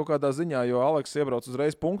stabilitāte kaut kādā ziņā, jo Aleks iebrauc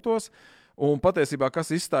uzreiz punktos, un patiesībā, kas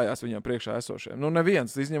izstājās viņam priekšā esošiem?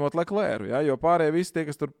 Neviens, izņemot Leclercu, ja? Jo pārējie visi tie,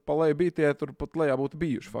 kas tur pa leju bija, tie tur pat lejā būtu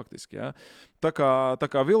bijuši faktiski. Ja? Tā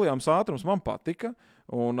kā Viljams ātrums man patika,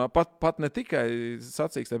 un pat ne tikai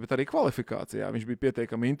sacīkstē, bet arī kvalifikācijā. Viņš bija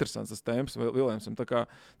pietiekami interesants tas temps Viljamsam. Tā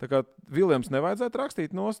kā Viljams nevajadzētu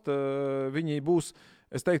rakstīt nost,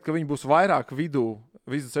 es teiktu, ka viņi būs vairāk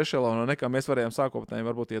vidus ešelonā, nekā mēs varējām sākotnēji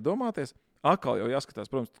varbūt iedomāties. Atkal jau jāskatās,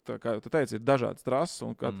 protams, kā jau tu teici, ir dažādas trases,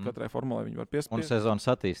 un katrai formulai viņi var piespiest. Un sezonas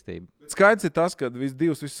attīstība. Skaidrs ir tas, ka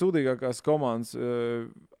divas vissūdīgākās komandas,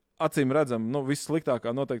 acīm redzam,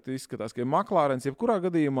 vissliktākā noteikti izskatās, ka ir McLarens, jebkurā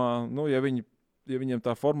gadījumā, ja viņiem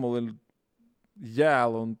tā formula ir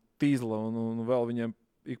jēla un tīzla, un vēl viņiem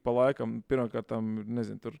ik pa laikam, pirmkārtām,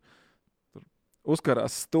 nezinu, tur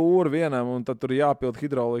uzkarās stūri vienam, un tad tur jāpild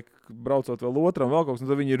hidraulika, braucot vēl otram, vēl kaut kas, un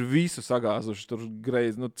tad viņi ir visu sagāzuši tur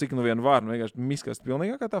greizi, cik vien var, vienkārši miskast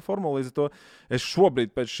pilnīgākā tā formula, līdz ar to es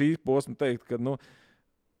šobrīd pēc šī posma teikt, ka,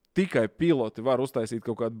 tikai piloti var uztaisīt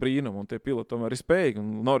kaut kādu brīnumu, un tie piloti tomēr ir spējīgi,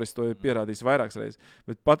 un Norris to ir pierādījis vairākas reizes,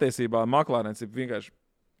 bet patiesībā McLarens ir vienkārši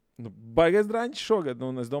baigais draņķis šogad,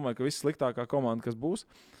 un es domāju, ka viss sliktākā komanda, kas būs.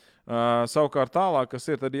 Savukārt tālāk, kas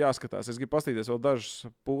ir, tad jāskatās. Es gribu pastīties vēl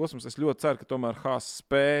dažas posmas. Es ļoti ceru, ka tomēr Haas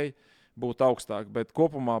spēja būt augstāk, bet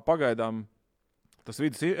kopumā pagaidām tas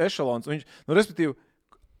vidus ešalons, viņš, respektīvi,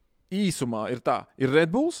 īsumā ir tā. Ir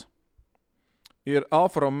Red Bulls, ir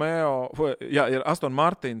Alfa Romeo, ir Aston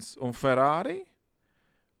Martins un Ferrari,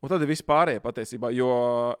 un tad ir vispārējie patiesībā, jo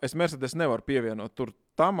es Mercedes nevaru pievienot tur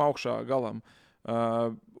tam augšā galam.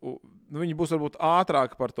 Viņi būs varbūt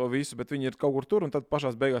ātrāki par to visu, bet viņi ir kaut kur tur, un tad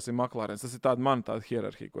pašās beigās ir McLarens. Tas ir tāda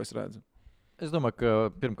hierarhija, ko es redzu. Es domāju, ka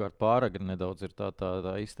pirmkārt pāragri nedaudz ir tā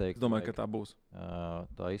izteikti. Es domāju, ka tā būs.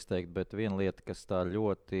 Tā izteikti, bet viena lieta, kas tā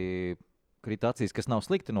ļoti krita acīs, kas nav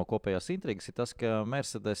slikti no kopējās intrigas, ir tas, ka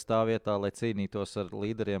Mercedes tā vietā, lai cīnītos ar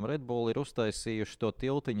līderiem Red Bull, ir uztaisījuši to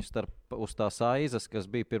tiltiņu uz tās aizas, kas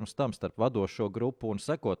bija pirms tam starp vadošo grupu un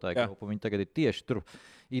sekotāju grupu. Viņi tagad ir tieši tur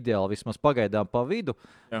ideāli vismaz pagaidām pa vidu.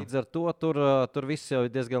 Līdz ar to tur viss jau ir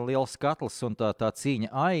diezgan liels skatls, un tā cīņa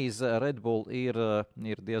aiz Red Bull ir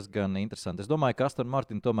diezgan interesanti. Es domāju, ka Aston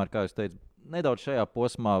Martin tomēr, kā jūs teicu, nedaudz šajā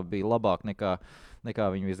posmā bija labāk nekā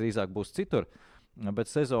viņi visdrīzāk būs citur. Bet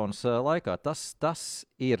sezonas laikā tas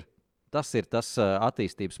ir tas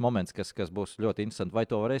attīstības moments, kas būs ļoti interesants. Vai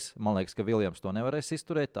to varēs? Man liekas, ka Viljams to nevarēs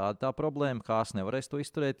izturēt. Tā problēma. Haas nevarēs to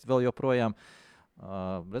izturēt vēl joprojām.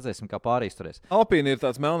 Redzēsim, kā pārīsturēs. Alpīna ir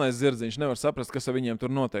tāds melnais zirdziņš. Nevar saprast, kas ar viņiem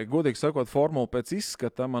tur notiek. Godīgi sakot, formula pēc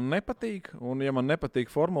izskata man nepatīk. Un, ja man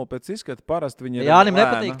nepatīk formula pēc izskata, parasti viņi ir Jānim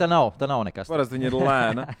nepatīk, tā nav nekas. Parasti viņi ir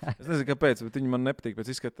lēna. Es nezinu, kāpēc, bet viņi man nepatīk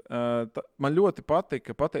pēc izskata. Man ļoti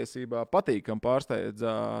patika, patiesībā patīkam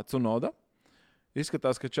pārsteidza Tsunoda.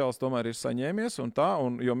 Izskatās, ka čels tomēr ir saņēmies,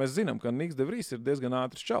 jo mēs zinām, ka Niks de Vries ir diezgan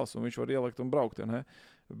ātrs čels, un viņš var ielikt un braukt. Ja,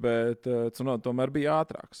 bet Tsunoda tomēr bija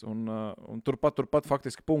ātrāks. Un turpat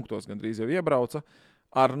faktiski punktos gandrīz jau iebrauca.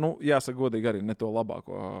 Ar, jāsaka godīgi, arī ne to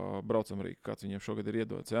labāko braucamrīku, kāds viņiem šogad ir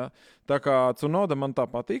iedots. Ja? Tā kā Tsunoda man tā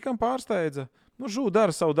patīkam pārsteidza. Žū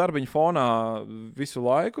dara savu darbiņu fonā visu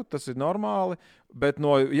laiku, tas ir normāli. Bet,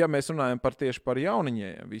 ja mēs runājam tieši par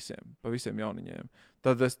jauniņiem, visiem jauniņiem,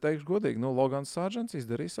 tad es teikšu godīgi, Logans Sargents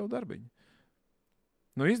izdarīja savu darbiņu.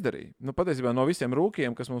 Izdarīja. Patiesībā no visiem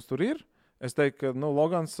rūkiem, kas mums tur ir, es teiktu, ka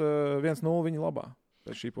Logans 1-0 viņa labā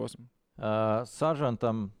pēc šī posma.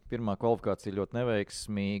 Sargentam pirmā kvalifikācija ļoti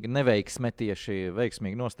neveiksme tieši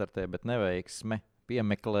veiksmīgi nostartē, bet neveiksme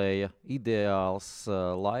piemeklēja ideāls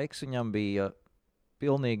laiks. Viņam bija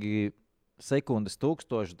pilnīgi sekundes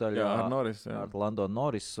tūkstošdaļā ar Lando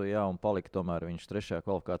Norrisu, un palika tomēr viņš 3.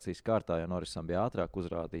 kvalifikācijas kārtā, jo Norrisam bija ātrāk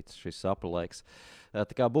uzrādīts šis apelaiks.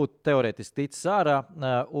 Tā kā būtu teorētiski ticis ārā,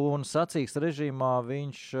 un sacīksts režīmā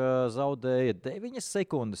viņš zaudēja 9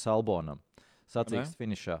 sekundes Albonam sacīksts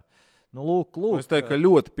finišā. Lūk. Es teiktu, ka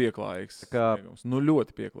ļoti pieklājīgs sniegums.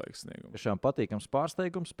 Ļoti pieklājīgs sniegums. Tiešām patīkams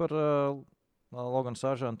pārsteigums par Loganu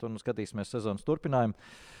Sargentu un skatīsimies sezonas turpinājumu.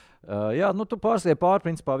 Tu pārstāji pāri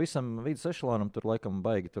principā visam vidus ešelonam, tur laikam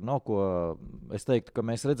baigi, tur nav ko. Es teiktu, ka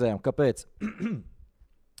mēs redzējām, kāpēc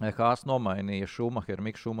Haas nomainīja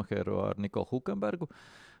Miku Šumacheru ar Nikolu Hulkenbergu,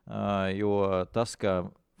 jo tas, ka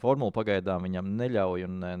formula pagaidām viņam neļauj,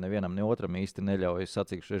 un nevienam ne otram īsti neļauj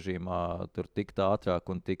sacīkšu režīmā tur tikt ātrāk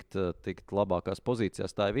un tikt labākās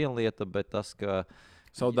pozīcijās. Tā ir viena lieta, bet tas, ka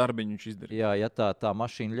savu darbiņu viņš izdarīja. Ja tā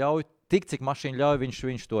mašīna ļauj, tik cik mašīna ļauj,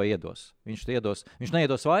 viņš to iedos. Viņš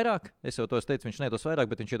neiedos vairāk, es jau to teicu, viņš neiedos vairāk,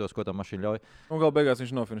 bet viņš iedos, ko tā mašīna ļauj. Un galu beigās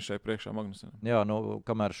viņš nofinišēja priekšā Magnussenam. Jā,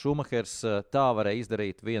 kamēr Šumahers tā varēja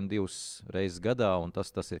izdarīt 1-2 reizes gadā, un tas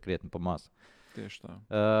ir krietni pa maz. Tieši tā.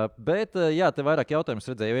 Bet, te vairāk jautājumus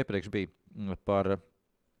redzēju, jau iepriekš bija par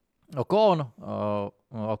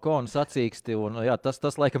Okonu sacīksti, un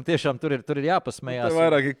tas laikam tiešām tur ir jāpasmējās. Tā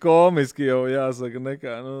vairāk ir komiski jau jāsaka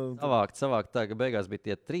nekā. Savākt tā, ka beigās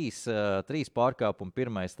bija tie 3 pārkāpumi.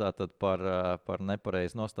 Pirmais tātad par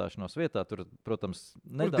nepareizu nostāšanos vietā. Tur, protams,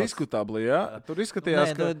 nedaudz. Tur diskutabli, jā? Tur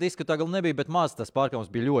izskatījās, ka... Diskutabli nebija, bet maz tas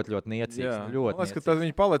pārkāpums bija ļoti, ļoti niecīgs. Liekas, ka tad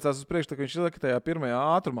viņi palicās uz priekšu, ka viņš ielika tajā pirmajā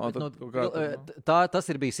ātrumā.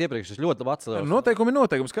 Tas ir bijis iepriekš, es ļoti atceros. Noteikumi,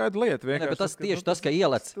 skaidra lieta. Bet tas tieši tas, ka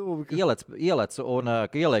ielec un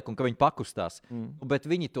ka ieliek un ka viņi pakustās. Bet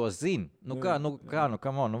viņi to zina.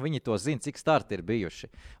 Viņi to zina, cik starti ir bijuši.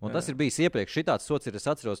 Un tas ir bijis iepriekš. Šitāds sots ir, es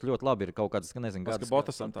atceros ļoti labi, ir kaut kāds, nezinu, gads.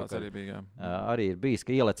 Botasam tāds arī bija. Arī ir bijis,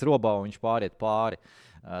 ka ielec robā un viņš pāriet pāri.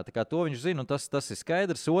 Tā kā to viņš zina, un tas ir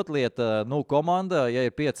skaidrs. Otra lieta, komanda, ja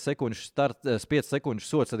ir 5 sekundžu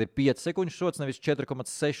sots, tad ir 5 sekundžu sots, nevis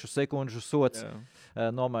 4,6 sekundžu sots.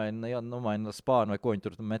 Nomaina spārnu, vai ko viņi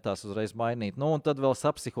tur metās uzreiz mainīt. Un tad vēl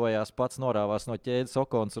sapsihojās, pats norāvās no ķēdes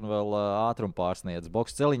Okons un vēl ātrumu pārsniedz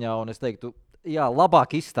boks celiņā, un es teiktu,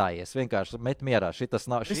 labāk izstājies, vienkārši met mierā. Šitas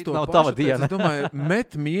nav tava diena. Es domāju,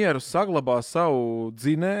 met mieru, saglabā savu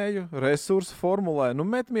dzinēju, resursu formulē.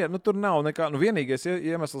 Met mieru, tur nav nekā. Vienīgais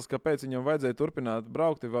iemesls, kāpēc viņam vajadzēja turpināt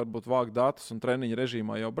braukt, ir varbūt vākt datus un treniņu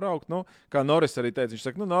režīmā jau braukt. Kā Norris arī teica, viņš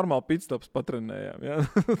saka, normāli pitstops patrenējām. Ja?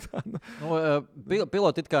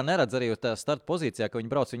 Piloti it kā neredz arī uz tā starta pozīcijā, ka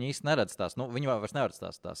viņi brauc, viņi īsti neredz tās. Viņi vairs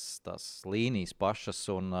neredz tās līnijas pašas,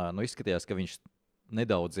 un izskatījās, ka viņš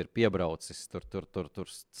nedaudz ir piebraucis tur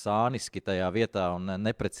sāniski tajā vietā un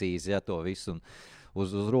neprecīzi to visu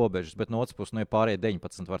uz robežas, bet no otras puses, ja pārējie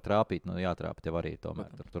 19 var trāpīt, jātrāpīt jau arī tomēr.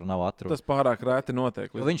 Tur nav atruna. Tas pārāk rēti notiek.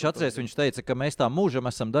 Viņš teica, ka mēs tā mūžam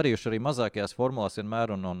esam darījuši arī mazākajās formulās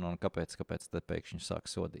vienmēr, un kāpēc te pēkšņi sāk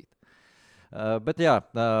sodīt. Bet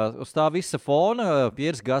uz tā visa fona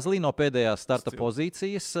Piers Gasly no pēdējās starta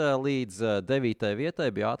pozīcijas līdz 9. vietai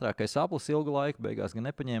bija ātrākais aplis ilgu laiku, beigās gan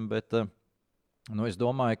nepaņēma, bet es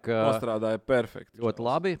domāju, ka nostrādāja perfekti. Ļoti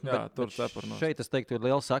labi. Bet šeit es teiktu, ir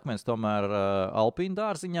liels akmens tomēr Alpīna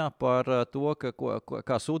dārziņā par to,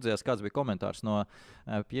 kā sūdzējās, kāds bija komentārs no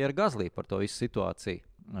Piera Gasly par to visu situāciju.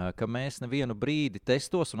 Ka mēs nevienu brīdi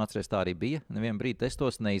testos, un atceries tā arī bija, nevienu brīdi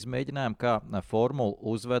testos neizmēģinājām, kā formula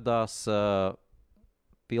uzvedās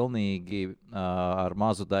pilnīgi ar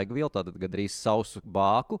mazu degvielu, tātad gandrīz sausu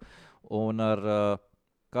bāku, un ar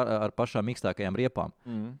ar pašām mīkstākajām riepām.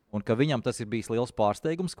 Un ka viņam tas ir bijis liels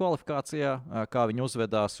pārsteigums kvalifikācijā, kā viņi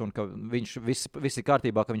uzvedās, un ka viņš viss ir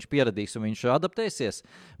kārtībā, ka viņš pieradīs un viņš adaptēsies,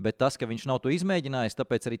 bet tas, ka viņš nav to izmēģinājis,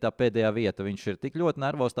 tāpēc arī tā pēdējā vieta, viņš ir tik ļoti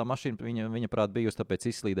nervos, tā mašīna viņa prāt bijusi, tāpēc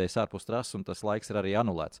izslīdējis ārpus trases, un tas laiks ir arī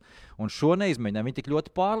anulēts. Un šo neizmēģināja, viņi tik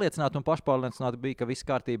ļoti pārliecināti un pašpārliecināti bija, ka viss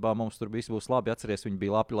kārtībā, mums tur viss būs labi, atceries, viņi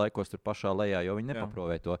bija labi laikos tur pašā lejā, jo viņi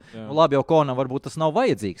nepaprovēja to. Nu, labi, jau Konam varbūt tas nav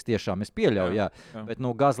vajadzīgs, tiešām es pieļauju, jā. Bet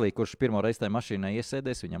Gazlī, kurš pirmo reizi tajā mašīnā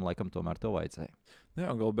iesēdēs, viņam laikam tomēr to vajadzēja.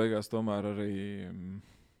 Jā, galu beigās tomēr arī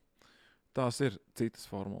tās ir citas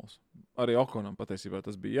formulas. Arī Okonam patiesībā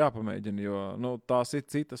tas bija jāpamēģina, jo tās ir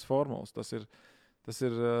citas formulas. Tas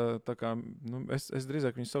ir tā kā, es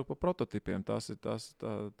drīzāk viņus saucu par prototipiem. Tā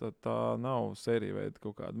nav sērija veida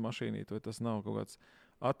kaut kāda mašīnīta, vai tas nav kaut kāds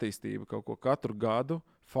attīstība kaut ko katru gadu.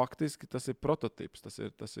 Faktiski tas ir prototips, tas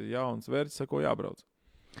ir jauns vērts, ar ko jābrauc.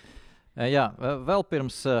 Jā, vēl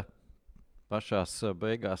pirms pašās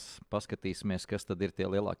beigās paskatīsimies, kas tad ir tie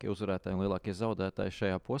lielākie uzvarētāji un lielākie zaudētāji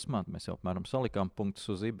šajā posmā. Mēs jau apmēram salikām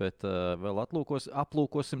punktus uz i, bet vēl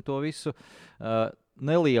aplūkosim to visu.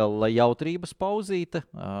 Neliela jautrības pauzīte,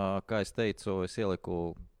 kā es teicu, es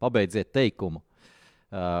ieliku pabeidziet teikumu.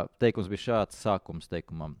 Teikums bija šāds sākums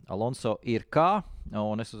teikumam. Alonso ir kā,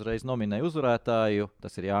 un es uzreiz nominēju uzvarētāju,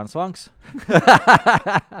 tas ir Jānis Vanks.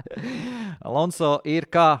 Alonso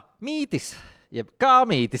ir kā mītis, jeb kā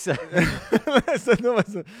mītis.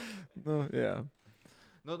 Jā.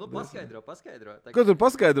 Paskaidro. Ko tur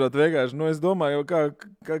paskaidrot vienkārši? Es domāju,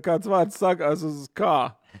 kāds vārds sākās uz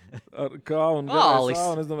kā. Ar kā un Ālis.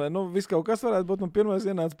 un es domāju, viss kaut kas varētu būt, pirmais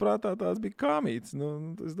ienāca prātā, tās bija kāmītes.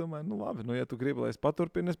 Es domāju, labi, ja tu gribi, lai es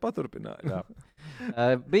paturpināju.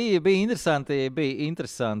 Bija interesanti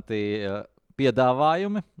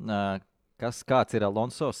piedāvājumi, kāds ir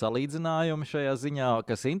Alonso salīdzinājumi šajā ziņā,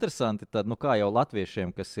 kas ir interesanti, tad, kā jau latviešiem,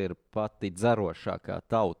 kas ir pati dzerošākā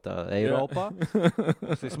tauta Eiropā,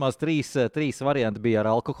 vismaz trīs varianti bija ar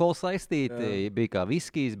alkoholu saistīti, bija kā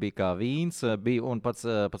viskijs, bija kā vīns, un pats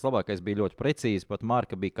labākais bija ļoti precīzi, pat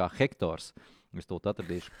marka bija kā Hektors. Es to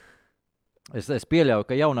atradīšu. Es pieļauju,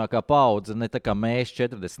 ka jaunākā paudze, ne tā kā mēs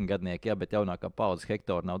 40 gadnieki, bet jaunākā paudze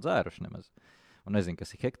Hektoru nav dzēruši nemaz. Un nezinu,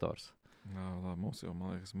 kas ir Hektors. Labi, mums jau,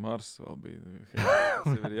 man liekas, Mars vēl bija. Tas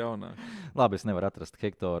jau ir jaunāk. Labi, es nevaru atrast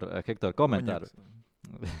Hektoru komentāru.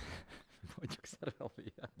 Moģuks ar vēl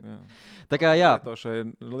bija. Jā. Tā kā, jā.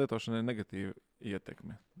 Lietošanai negatīva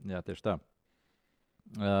ietekme. Jā, tieši tā.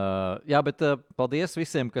 Jā, bet paldies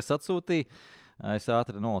visiem, kas atsūtīja. Es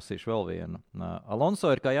ātri nolasīšu vēl vienu.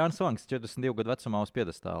 Alonso ir kā Jānis Vanks, 42 gadu vecumā uz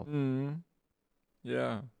piedestālu.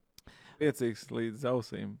 Jā. Priecīgs līdz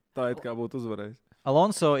ausīm. Tā it kā būtu uzvarējis.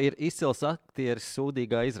 Alonso ir izcils aktieris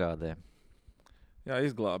sūdīgā izrādē. Jā,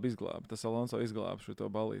 izglābi. Tas Alonso izglābi šo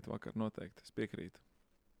balīti vakar noteikti. Es piekrītu.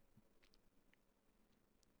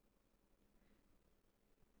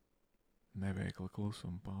 Neveikla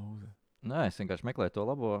klusuma pauze. Nē, es vienkārši meklēju to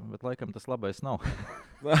labo, bet laikam tas labais nav.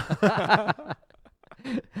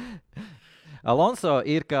 Alonso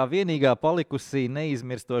ir kā vienīgā palikusī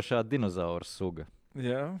neizmirstošā dinozaura suga.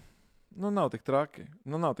 Jā. Nav tik traki.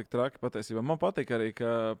 Nav tik traki patiesībā. Man patīk arī,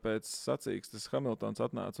 ka pēc sacīkstes Hamiltons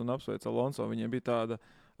atnāca un apsveica Alonso. Viņiem bija tāda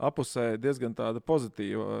apusē diezgan tāda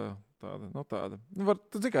pozitīva.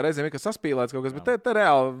 Tu zini, kā reizēm ir saspīlēts kaut kas, bet te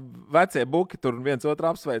reāli vecie buki tur viens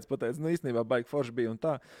otru apsveic. Pateic, īstenībā baigi forši bija un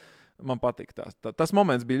tā. Man patīk tas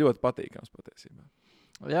moments bija ļoti patīkams patiesībā.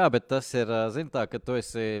 Jā, bet tas ir, zini tā, ka tu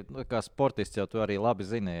esi, kā sportists jau tu arī labi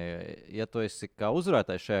zini, ja tu esi kā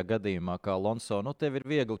uzvarētājs šajā gadījumā, kā Alonso, tev ir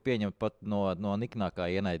viegli pieņemt pat no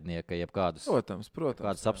niknākā ienaidnieka, jeb kādus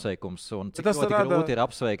apsveikums, un cik ļoti grūti ir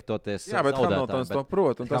apsveiktoties zaudētājiem. Jā, bet Hamiltons to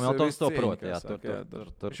prot, un tas Hamiltons to prot, jā.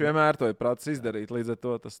 Viņš vienmēr to ir prātis izdarīt, līdz ar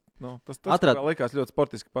to tas likās ļoti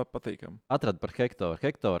sportiski patīkam. Atrad par Hektoru.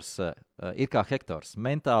 Hektors ir kā Hektors,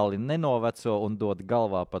 mentāli nenoveco un dod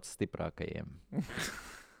galvā pats stiprākajiem.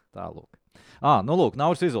 Tālūk. Lūk,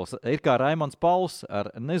 Nauris Vizuls ir kā Raimonds Pauls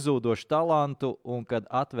ar nezūdošu talantu, un kad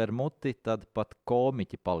atver muti, tad pat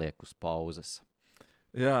komiķi paliek uz pauzes.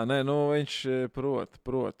 Jā, viņš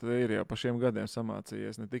prot, ir jau pa šiem gadiem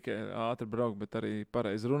samācījies ne tikai ātri braukt, bet arī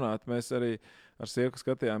pareizi runāt. Mēs arī ar sievu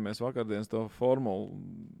skatījāmies vakardienas to formulu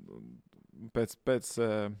pēc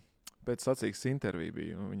sacīkstes interviju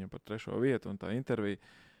bija, viņam par 3. vietu, un tā intervija,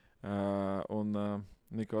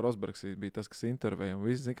 Niko Rosbergs bija tas, kas intervēja, un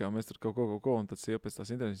visi zina, kā mēs tur kaut ko, un tad sieva pēc tās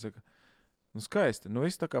intervijas saka, skaisti,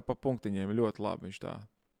 viss tā kā pa punktiņiem ļoti labi, viņš tā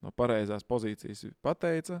no pareizās pozīcijas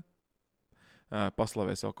pateica,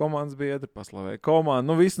 paslavēja savu komandas biedru, paslavēja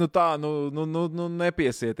komandu, viss tā,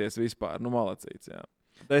 nepiesieties vispār, malacīts, jā.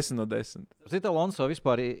 10 no 10. Zita Alonso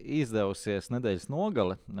vispār izdevusies nedēļas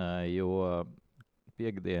nogale, jo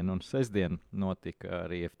piekdien un sestdien notika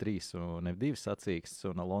arī F3 un F2 sacīkstes,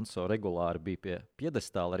 un Alonso regulāri bija pie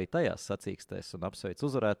piedestāla arī tajās sacīkstēs un apsveic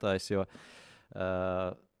uzvarētājs, jo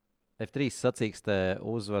F3 sacīkstē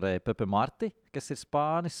uzvarēja Pepe Marti, kas ir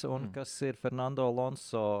Spānis, un kas ir Fernando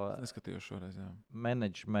Alonso šoreiz,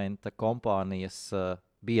 menedžmenta kompānijas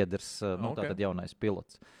biedrs, tātad jaunais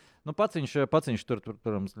pilots. Pats viņš tur,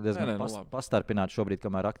 protams, diezgan pastarpināts šobrīd,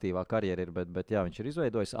 kamēr aktīvā karjera ir, bet jā, viņš ir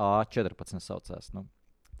izveidojis A14 saucās.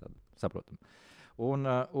 Tad saprotam.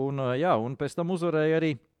 Un pēc tam uzvarēja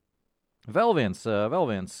arī vēl viens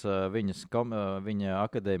viņa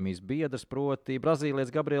akadēmijas biedrs, proti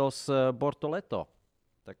Brazīlietis Gabriels Bortoleto.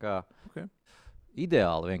 Tā kā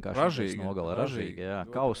ideāli vienkārši ražīgi. Jā,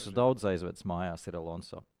 kausus daudz aizvedis mājās ir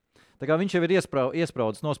Alonso. Tā kā viņš jau ir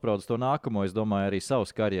nospraudis to nākamo, es domāju, arī savas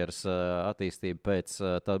karjeras attīstību pēc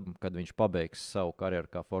tam, kad viņš pabeigs savu karjeru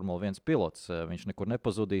kā Formula 1 pilots. Viņš nekur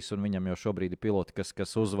nepazudīs, un viņam jau šobrīd ir piloti,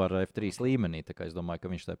 kas uzvar F3 līmenī. Tā kā es domāju,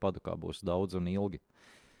 ka viņš tajā padukā būs daudz un ilgi.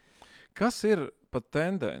 Kas ir pat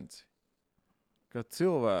tendenci, ka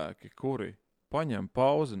cilvēki, kuri paņem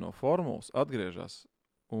pauzi no formulas, atgriežas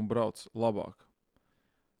un brauc labāk?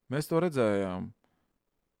 Mēs to redzējām.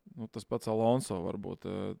 Tas pats Alonso varbūt.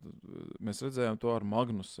 Mēs redzējām to ar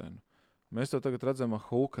Magnusenu. Mēs to tagad redzam ar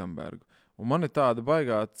Hulkenbergu. Un man ir tāda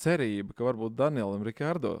baigā cerība, ka varbūt Danielam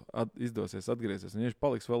Rikardo izdosies atgriezties. Un viņš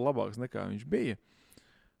paliks vēl labāks nekā viņš bija.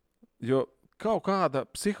 Jo kaut kāda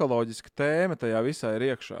psiholoģiska tēma tajā visā ir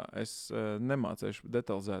iekšā. Es nemācēšu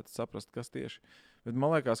detalizēti saprast, kas tieši. Bet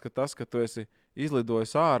man liekas, ka tas, ka tu esi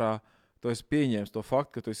izlidojis ārā, tu esi pieņēmis to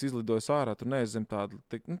faktu, ka tu esi izlidojis ārā, tu neesi zem tādu.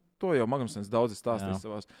 To jau Magnusens daudz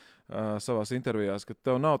stāstījis savās intervijās, ka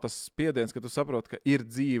tev nav tas spiediens, ka tu saproti, ka ir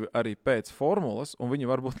dzīve arī pēc formulas, un viņi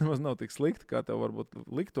varbūt nemaz nav tik slikti, kā tev varbūt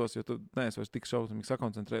liktos, jo tu neesi vairs tik šausmīgi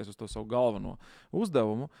sakoncentrējies uz to savu galveno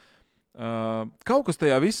uzdevumu. Kaut kas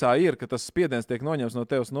tajā visā ir, ka tas spiediens tiek noņemts no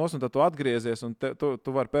tevis nos, un tad tu atgriezies, un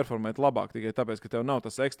tu vari performēt labāk tikai tāpēc, ka tev nav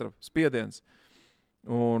tas ekstra spiediens.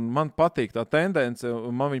 Un man patīk tā tendence,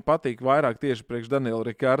 un man viņa patīk vairāk tieši priekš Daniela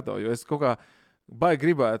Rikardo, jo es kaut kā baigi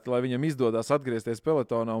gribētu, lai viņam izdodas atgriezties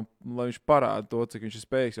pelotonā un lai viņš parāda to, cik viņš ir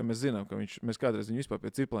spējīgs, jo mēs zinām, ka mēs kādreiz viņu vispār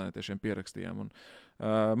pie ciplanētiešiem pierakstījām. Un,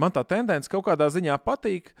 man tā tendence kaut kādā ziņā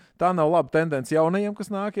patīk, tā nav laba tendence jaunajiem, kas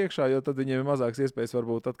nāk iekšā, jo tad viņiem ir mazāks iespējas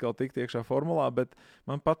varbūt atkal tikt iekšā formulā, bet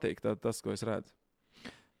man patīk tas, ko es redzu.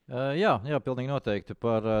 Jā, pilnīgi noteikti.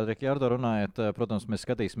 Par Rikardo runājot, protams, mēs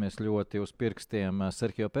skatīsimies ļoti uz pirkstiem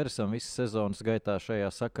Sergio Peresam visas sezonas gaitā šajā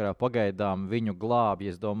sakarā. Pagaidām viņu glābi,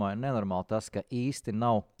 es domāju, nenormāli tas, ka īsti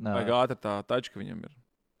nav. Vai ātri tā tačka viņam ir?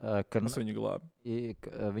 Kas viņu glābi?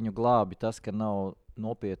 Viņu glābi tas, ka nav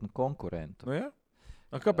nopietnu konkurentu. Nu, jā?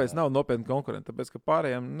 Kāpēc nav nopietni konkurenti? Tāpēc, ka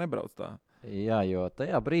pārējiem nebrauc tā. Jā, jo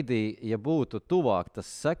tajā brīdī, ja būtu tuvāk tas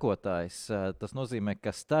sekotājs, tas nozīmē, ka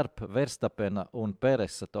starp Verstapena un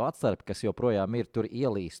Peresa to atstarpi, kas joprojām ir, tur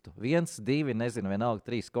ielīstu 1, 2, nezinu, vienalga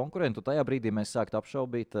 3 konkurentu. Tajā brīdī mēs sāktu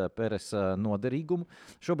apšaubīt Peresa noderīgumu.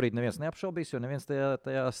 Šobrīd neviens neapšaubīs, jo neviens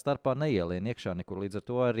tajā starpā neielien iekšā nekur. Līdz ar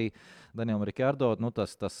to arī Danielam Rikardo,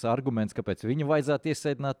 tas arguments, kāpēc viņu vajadzētu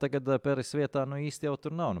iesēdināt tagad Peres vietā, īsti jau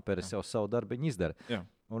tur nav. Peres jau savu darbiņu izdara. Jā.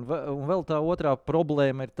 Un vēl tā otrā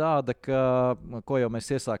problēma ir tāda, ko jau mēs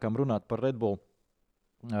iesākām runāt par Red Bull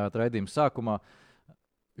raidījuma sākumā.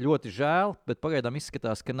 Ļoti žēl, bet pagaidām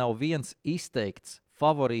izskatās, ka nav viens izteikts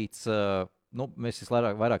favorīts. Mēs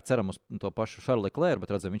vairāk ceram uz to pašu Charlesu Leclercu,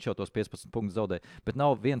 bet redzam, viņš jau tos 15 punktus zaudēja. Bet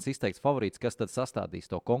nav viens izteikts favorīts, kas tad sastādīs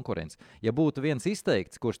to konkurenci. Ja būtu viens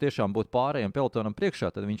izteikts, kurš tiešām būtu pārējiem pelotonam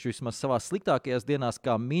priekšā, tad viņš vismaz savās sliktākajās dienās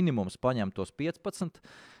kā minimums paņem tos 15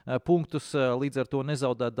 punktus, līdz ar to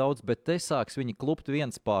nezaudēt daudz, bet te sāks viņi klupt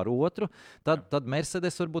viens pār otru. Tad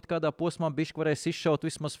Mercedes varbūt kādā posmā bišķi varēs izšaut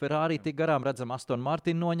vismaz Ferrari, tik garām redzam Aston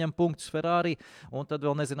Martin noņem punktus Ferrari, un tad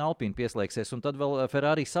vēl, Alpine pieslēgsies, un tad vēl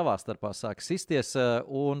Ferrari savā starpā sāks izties,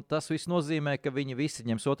 un tas viss nozīmē, ka viņi visi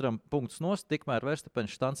ņems otram punktus nost, tikmēr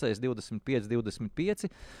Verstapens štancēs 25.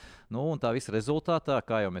 Un tā visa rezultātā,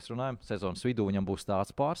 kā jau mēs runājam, sezonas vidū viņam būs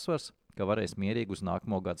tāds pārsvars, ka varēs mierīgi uz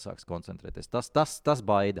nākamo gadu sāks koncentrēties. Tas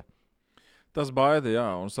baida. Tas baida, jā,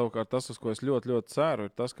 un savukārt tas, uz ko es ļoti, ļoti ceru,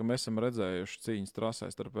 ir tas, ka mēs esam redzējuši cīņas trasē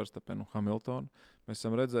starp Verstapenu un Hamiltonu. Mēs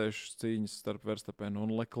esam redzējuši cīņas starp Verstapenu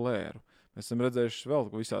un Leclercu. Mēs esam redzējuši vēl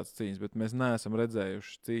visādas cīņas, bet mēs neesam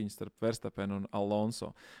redzējuši cīņas starp Verstapenu un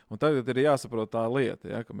Alonso. Un tagad ir jāsaprot tā lieta,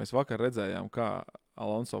 ja, ka mēs vakar redzējām, kā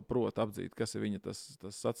Alonso prot apdzīt, kas ir viņa tas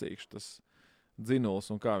sacīkšu, tas dzinuls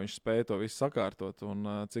un kā viņš spēja to visu sakārtot un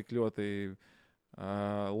cik ļoti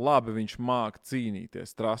labi viņš māk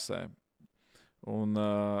cīnīties trasē. Un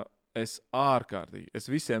es ārkārtīgi, es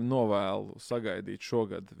visiem novēlu sagaidīt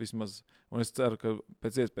šogad vismaz, un es ceru, ka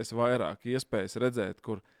pēc iespējas vairāk iespējas redzēt,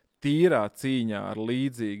 kur tīrā cīņā ar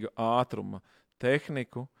līdzīgu ātruma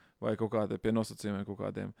tehniku vai kaut kādiem pie nosacījumiem kaut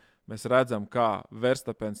kādiem. Mēs redzam, kā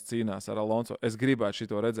Verstapens cīnās ar Alonso. Es gribētu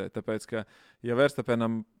šito redzēt, tāpēc, ka, ja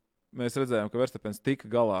Verstapenam, mēs redzējām, ka Verstapens tika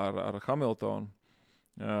galā ar Hamiltonu,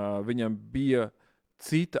 viņam bija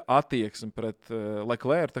cita attieksme pret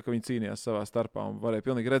Leclerc, tā, ka viņi cīnījās savā starpā, un varēja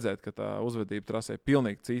pilnīgi redzēt, ka tā uzvedība trasē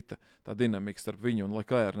pilnīgi cita, tā dinamika starp viņu un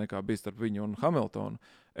Leclerc nekā bija starp viņu un Hamiltonu.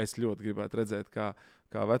 Es ļoti gribētu redzēt, kā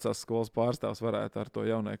vecās skolas pārstāvs varētu ar to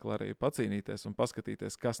jauniekli arī pacīnīties un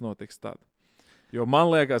paskatīties, kas notiks tad. Jo man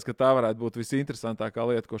liekas, ka tā varētu būt visinteresantākā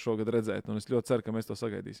lieta, ko šogad redzēt, un es ļoti ceru, ka mēs to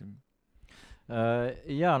sagaidīsim.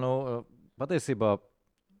 Jā, patiesībā,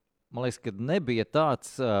 man liekas, ka nebija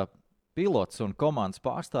tāds pilots un komandas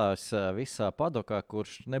pārstāvis visā padokā,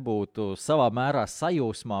 kurš nebūtu savā mērā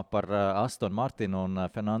sajūsmā par Aston Martinu un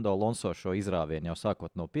Fernando Alonso šo izrāvienu jau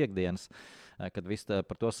sākot no piekdienas. Kad viss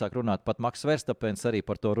par to sāk runāt, pat Maks Verstapens arī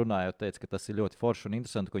par to runājot, teica, ka tas ir ļoti forši un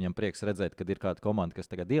interesanti, ka viņam prieks redzēt, kad ir kāda komanda,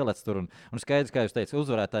 kas tagad ielec tur. Un skaidrs, kā jūs teicat,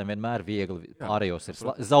 uzvarētājiem vienmēr viegli, pārējos ir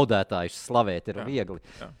zaudētājus slavēt ir viegli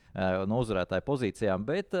no uzvarētāju pozīcijām.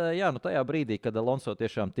 Bet tajā brīdī, kad Alonso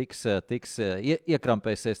tiešām tiks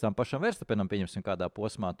iekrampēsies tam pašam Verstapenam, pieņemsim kādā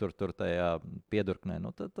posmā tur tajā piedurknē,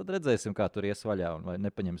 tad redzēsim, kā tur ies vaļā un vai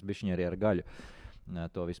nepaņems bišķiņi arī ar gaļu.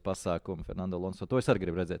 To visu pasākumu, Fernando Alonso. To es arī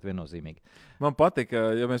gribu redzēt viennozīmīgi. Man patīk,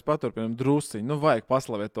 ja mēs paturpinām drusciņu, vajag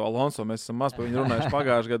paslavēt to Alonso. Mēs esam maz par viņu runājuši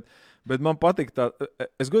pagājušajā gadā. Bet man patīk tā,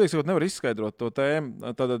 es godīgi sakot, nevaru izskaidrot to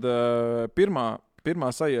tēmu. Tad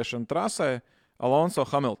pirmā sajiešana trasē Alonso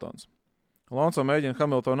Hamiltons. Alonso mēģina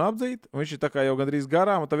Hamiltonu apdzīt, un viņš ir tā kā jau gandrīz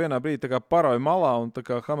garām, un tā vienā brīdī tā kā paroja malā, un tā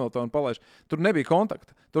kā Hamiltonu palaiž. Tur nebija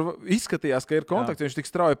kontakta. Tur izskatījās, ka ir kontakts, viņš tik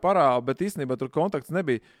strauji parāva, bet īstenībā tur kontakts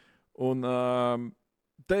nebija. Un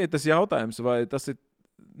te ir tas jautājums, vai tas ir,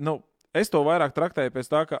 es to vairāk traktēju pēc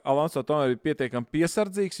tā, ka Alonso tomēr ir pietiekami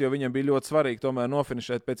piesardzīgs, jo viņam bija ļoti svarīgi tomēr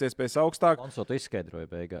nofinišēt pēc iespējas augstāk. Alonso to izskaidroja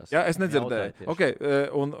beigās. Jā, es nedzirdēju. Okay,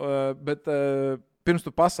 bet pirms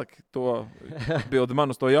tu pasaki to, bildi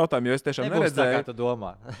man uz to jautājumu, jo es tiešām neredzēju. Tā kā tu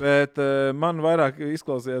domā. Bet man vairāk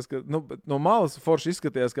izklausījās, ka no malas forši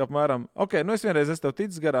izskatījās, ka apmēram, es vienreiz tev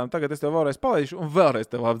ticis garām, tagad es tev vēlreiz palaišu un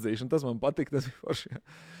vēlreiz tev apdzīšu. Tas man patīk, tas ir forši.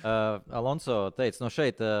 Alonso teica,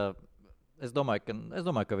 šeit es domāju,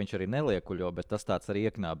 ka viņš arī neliekuļo, bet tas tāds arī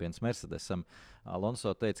ieknābiens Mercedesam.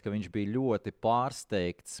 Alonso teica, ka viņš bija ļoti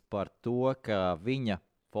pārsteigts par to, ka viņa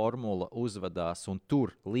formula uzvedās un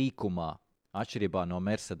tur līkumā atšķirībā no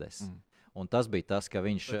Mercedes. Un tas bija tas, ka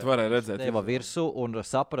viņš deva virsū un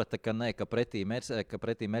saprata, ka pretī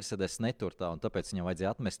Mercedes netur tā, un tāpēc viņam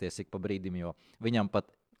vajadzēja atmesties ik pa brīdim, jo viņam pat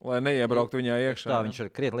lai neiebraukt viņā iekšā. Tā, viņš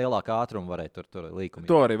ar krietni lielāku ātrumu varēja tur līkumu.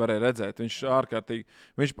 To arī varēja redzēt.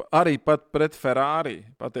 Viņš arī pat pret Ferrari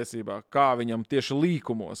patiesībā, kā viņam tieši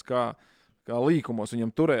līkumos, kā līkumos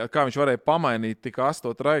viņam turēja, kā viņš varēja pamainīt tik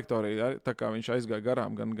asto trajektoriju, tā kā viņš aizgāja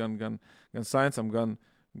garām gan Sainzam, gan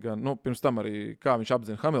pirms tam arī, kā viņš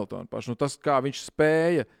apzina Hamiltonu pašu. Tas, kā viņš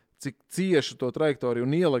spēja, cik cieši to trajektoriju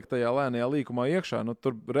un ielikt tajā lēnajā līkumā iekšā,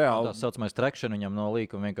 tur reāli... Tā saucamais traction viņam no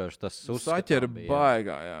līkuma vienkārši tas saķer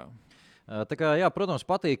baigā, jā. Tā kā, protams,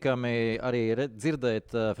 patīkami arī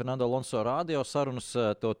dzirdēt Fernando Alonso radio sarunas,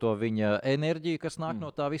 to viņa enerģiju, kas nāk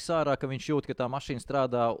no tā visā ārā, ka viņš jūt, ka tā mašīna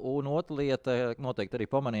strādā. Un otra lieta, noteikti arī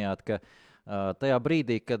pamanījāt, ka tajā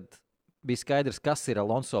brīdī, kad bija skaidrs, kas ir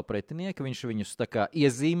Alonso pretinieki, viņš viņus tā kā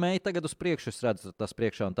iezīmēja tagad uz priekšu, es redzu tas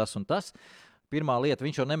priekšā un tas. Pirmā lieta,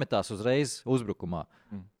 viņš jau nemetās uzreiz uzbrukumā.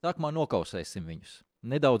 Sākumā nokausēsim viņus.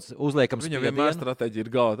 Nedaudz uzliekam spiedienu. Viņam vienmēr stratēģija ir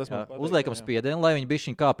galā. Uzliekam spiedienu, lai viņi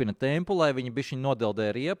bišķiņ kāpina tempu, lai viņi bišķiņ nodeldē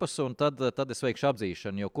riepas, un tad es veikšu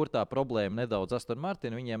apdzīšanu. Jo kur tā problēma nedaudz Aston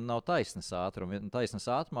Martin, viņiem nav taisnes ātruma. Taisnes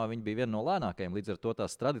ātrumā viņi bija viena no lēnākajiem. Līdz ar to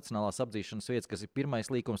tās tradicionālās apdzīšanas vietas, kas ir 1.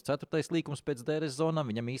 līkums, 4. līkums pēc DRS zonām,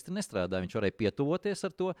 viņam īsti nestrādā. Viņš varēja pietuvoties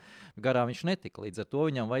ar to, garām viņš netika. Līdz ar to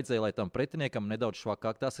viņam vajadzēja, lai tam pretiniekam nedaudz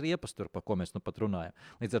švakāk tās riepas tur, par ko mēs nu pat runājam.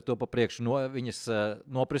 Līdz ar to pa priekšu viņas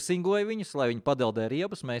nopresingoja viņus, lai viņi padeldē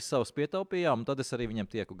riepas, mēs savus pietaupījām, un tad es arī viņam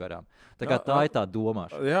tieku garām. Tā ir tā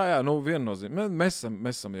domāšana. Jā, viennozīmīgi. Mēs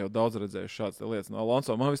esam jau daudz redzējuši šādas lietas no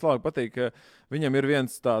Alonso. Man vislabāk patīk, ka viņam ir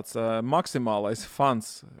viens tāds maksimālais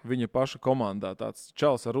fans viņa paša komandā, tāds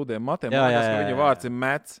čels ar rudiem matiem. Viņa vārds ir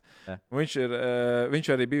Mets.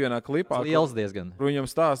 Viņš arī bija vienā klipā,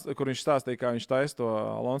 kur viņš stāstīja, kā viņš taisa to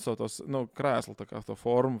Alonso krēslu, tā kā to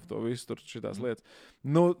formu, to visu tur šitās lietas.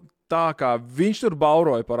 Tā kā viņš tur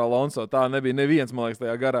bauroja par Alonso, tā nebija neviens, man liekas,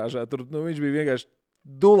 tajā garāžā. Tur viņš bija vienkārši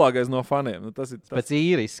dulākais no faniem. Nu, tas ir tas. Pēc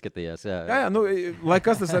īri izskatījās, jā. Jā, nu, lai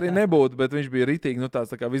kas tas arī nebūtu, bet viņš bija ritīgi, nu,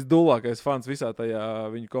 tāds tā kā visdulākais fans visā tajā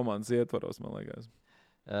viņa komandas ietvaros, man liekas.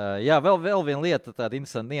 Jā, vēl viena lieta, tāda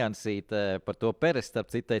interesanta niansīte par to Peres.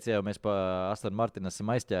 Starp citu, teicu, jau mēs pa Aston Martinu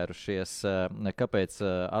esam aizķērušies, kāpēc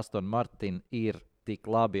Aston Martin ir tik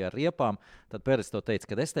labi ar riepām. Tad Peres to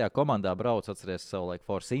teica, kad es tajā komandā braucu, atceries savulaik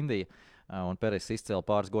Force India. Un Peres izcēla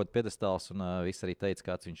pāris godu piedestāls, un viss arī teica,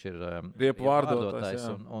 kāds viņš ir riepu vārdotājs.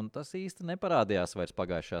 Un tas īsti neparādījās vairs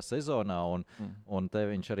pagājušajā sezonā. Un te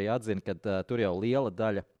viņš arī atzina, ka tur jau liela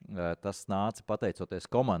daļa tas nāca pateicoties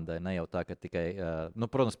komandai. Ne jau tā, ka tikai,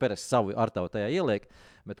 protams, Peres savu artavu tajā ieliek,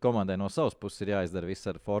 bet komandai no savas puses ir jāizdara viss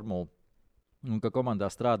ar formulu. Un ka komandā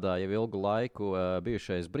strādā jau ilgu laiku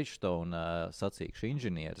bijušais Bridgestone sacīkšu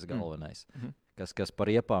inženieris galvenais. Kas par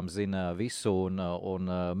riepām zina visu un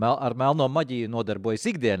ar melno maģiju nodarbojas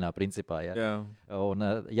ikdienā, principā. Ja? Jā. Un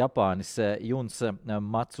Japānis Juns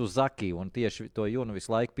Matsuzaki, un tieši to Junu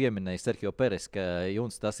visu laiku pieminēja Sergio Peres, ka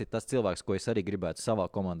Juns tas ir tas cilvēks, ko es arī gribētu savā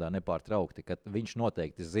komandā nepārtraukti, ka viņš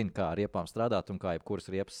noteikti zina, kā ar riepām strādāt un kā jebkuras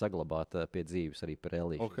riepas saglabāt pie dzīves arī par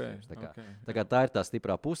elīšu. Tā kā tā ir tā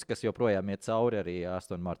stiprā puse, kas joprojām iet cauri arī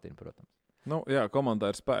Aston Martin, protams. Nu, jā, komandā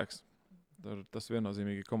ir spēks. Tas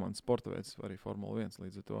viennozīmīgi ir komandas sporta veids, arī Formula 1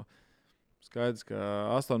 līdz ar to. Skaidrs, ka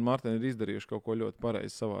Aston Martin ir izdarījuši kaut ko ļoti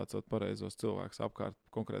pareizi, savācot pareizos cilvēkus apkārt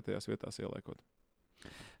konkrētajās vietās ieliekot.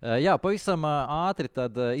 Jā, pavisam ātri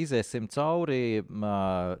tad iziesim cauri.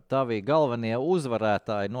 Tavi galvenie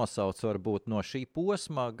uzvarētāji nosauc varbūt no šī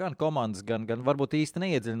posma, gan komandas, gan varbūt īsti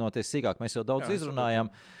neiedziļinoties sīkāk. Mēs jau daudz izrunājām,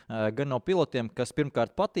 gan no pilotiem, kas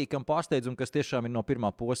pirmkārt patīkam pārsteidz un kas tiešām ir no pirmā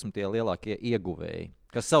posma tie lielākie ieguvēji.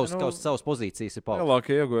 Kas savas pozīcijas ir paudz.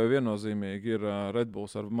 Lielākie ieguvēji viennozīmīgi ir Red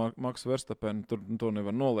Bulls ar Maxu Verstappenu. Tur to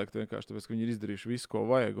nevar noliekt vienkārši, tāpēc, ka viņi ir izdarījuši visu, ko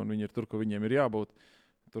vajag, un viņi ir tur, kur viņiem ir jābūt.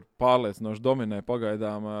 Tur pārliecinoši dominē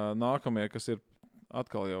pagaidām nākamie, kas ir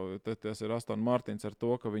atkal jau, tas ir Aston Martins ar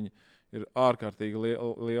to, ka viņi ir ārkārtīgi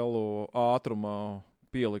lielu ātrumu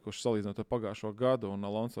pielikuši salīdzinot ar pagājušo gadu, un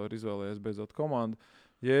Alonso ir izvēlējies beidzot komandu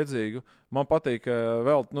jēdzīgu. Man patīk,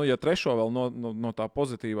 vēl, ja trešo vēl no tā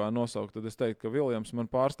pozitīvā nosaukt, tad es teiktu, ka Viljams man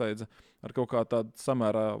pārsteidza ar kaut kā tādu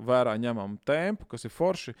samērā vērā ņemamu tempu, kas ir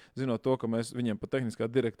forši, zinot to, ka viņiem pat tehniskā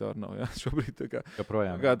direktora nav. Ja? Šobrīd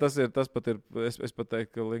tas pat ir, es pat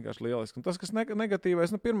teiktu, ka vienkārši lieliski. Un tas, kas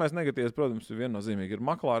negatīvais, pirmais negatīvais, protams, ir viennozīmīgi ir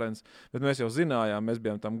McLarens, bet mēs jau zinājām, mēs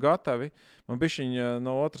bijām tam gatavi. Man bišķiņa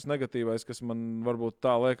no otras negatīvais, kas man varbūt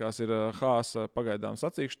tā liekas, ir Haas pagaidām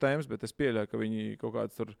sacīkšu tēmas, bet es pieļauju, ka viņi kaut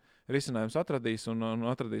kāds tur risinājums atradīs un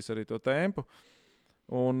atradīs arī to tempu.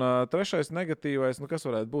 Un trešais negatīvais, kas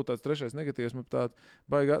varētu būt tāds trešais negatīvais, man tāda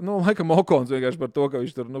baigā, laikam Okons vienkārši par to, ka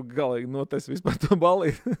viņš tur galīgi notes vispār to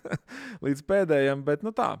balīti līdz pēdējiem, bet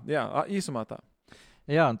īsumā tā.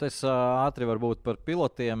 Jā, un tas ātri varbūt par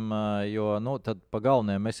pilotiem, jo tad pa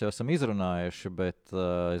galvenajiem mēs jau esam izrunājuši, bet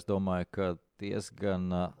es domāju, ka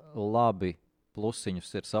diezgan labi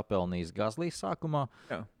plusiņus ir sapelnījis Gazlī sākumā.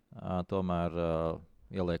 Jā. Tomēr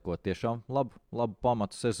ieliekot tiešām labu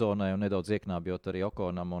pamatu sezonai un nedaudz ieknābjot arī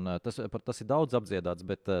Okonam. Tas ir daudz apdziedāts,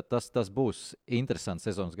 bet tas būs interesants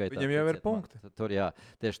sezonas gaitā. Viņam jau ir punkti. Tur, jā,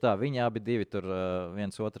 tieši tā, viņi abi divi tur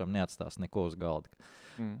viens otram neatstās neko uz galda.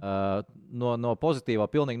 No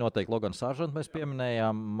pozitīvā pilnīgi noteikti Logan Sargent mēs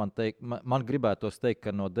pieminējām. Man gribētos teikt,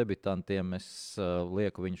 ka no debitantiem es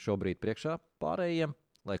lieku viņu šobrīd priekšā pārējiem.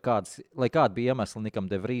 Lai kādi bija iemesli Nikam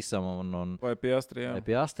De Vriesam vai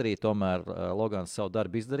Piastri, tomēr Logans savu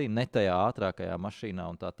darbu izdarīja ne tajā ātrākajā mašīnā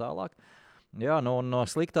un tā tālāk. Jā, un no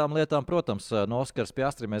sliktām lietām, protams, no Oskars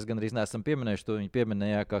Piastri mēs gandrīz neesam pieminējuši, to viņi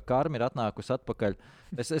pieminēja, ka Karmi ir atnākusi atpakaļ.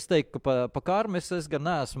 Es teiktu, ka pa Karmi es gan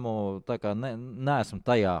neesmu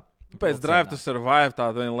tajā. Pēc Drive to Survive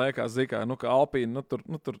tāda vien liekas, ka Alpīna,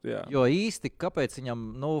 tur, jā. Jo īsti, kāpēc viņam,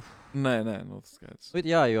 Nē, tas skaidrs.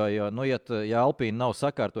 Jā, jo ja Alpīna nav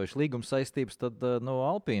sakārtojuši līguma saistības, tad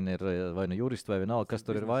Alpīna ir vai juristi vai vienalga, kas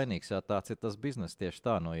tur ir vainīgs. Jā, tāds ir tas biznes tieši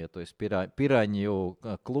tā. Ja tu esi piraņu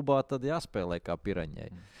klubā, tad jāspēlē kā piraņai.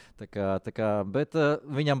 Tā kā, bet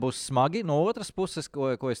viņam būs smagi. No otras puses,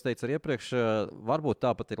 ko es teicu arī iepriekš, varbūt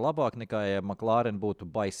tāpat ir labāk nekā, ja McLaren būtu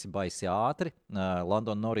baisi ātri.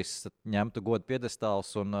 Landon Norris ņemtu godu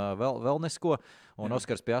piedestāls un vēl nesko. Un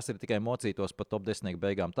Oskars Piastri tikai mocītos pa top 10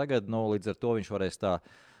 beigām. Tagad, līdz ar to viņš varēs tā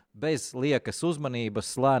bez liekas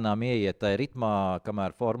uzmanības lēnām ieiet tajā ritmā,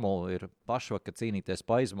 kamēr formula ir pašvaka cīnīties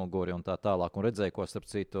pa aizmuguri un tā tālāk. Un redzēja, ko starp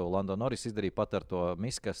citu Landon Norris izdarīja pat ar to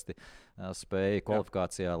miskasti, spēja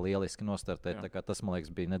kvalifikācijā lieliski nostartēt. Tā kā tas, man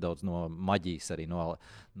liekas, bija nedaudz no maģijas arī, no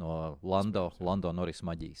Lando Norris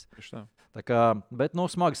maģijas. Tā kā, bet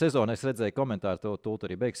smaga sezona. Es redzēju komentāru, tūlīt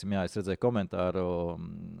arī beigsim, es redzēju komentāru,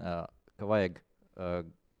 ka vajag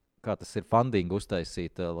kā tas ir funding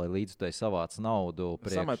uztaisīt, lai līdzutēji savāc naudu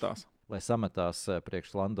lai sametās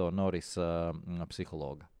priekš Lando Norrisa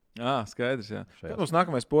psihologa. Skaidrs, jā. Kad mums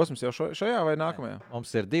nākamais posms jau šajā vai nākamajā?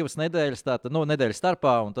 Mums ir 2 nedēļas, tātad nedēļas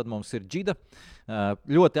starpā, un tad mums ir Džida.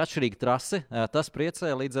 Ļoti atšķirīga trase. Tas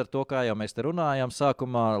priecē līdz ar to, kā jau mēs te runājām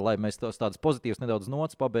sākumā, lai mēs tādas pozitīvas nedaudz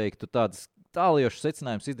nots pabeigtu, tādas tāliošas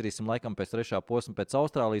secinājumus izdarīsim laikam pēc 3. posma, pēc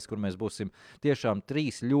Austrālijas, kur mēs būsim tiešām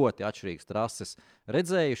 3 ļoti atšķirīgas trases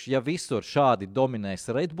redzējuši. Ja visur šādi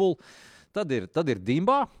dominēs Red Bull, tad ir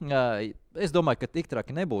dimbā. Es domāju, ka tik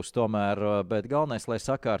traki nebūs tomēr, bet galvenais, lai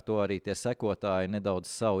sakārto arī tie sekotāji nedaudz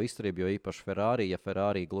savu izturību, jo īpaši Ferrari, ja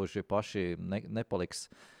Ferrari gluži paši nepaliks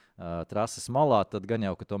trases malā, tad gan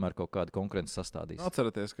jau, ka tomēr kaut kāda konkurence sastādīs.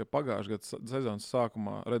 Atcerieties, ka pagājušajā gada sezonas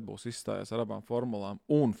sākumā Red Bulls izstājās ar abām formulām,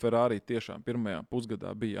 un Ferrari tiešām pirmajā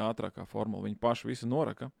pusgadā bija ātrākā formula. Viņi paši visu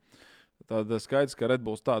noraka. Tad skaidrs, ka Red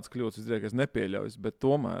Bulls tādas kļūdas visdrīzākais nepieļaujas, bet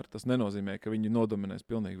tomēr tas nenozīmē, ka viņi nodominēs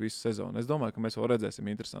pilnīgi visu sezonu. Es domāju, ka mēs vēl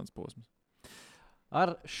redzēsim interesants posms.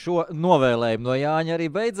 Ar šo novēlējumu no Jāņa arī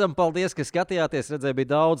beidzam. Paldies, ka skatījāties. Redzēju, bija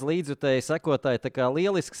daudz līdzjutēju sekotāji. Tā kā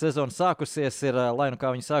lieliski sezona sākusies ir, lai nu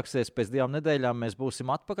kā viņa sākusies pēc 2 nedēļām, mēs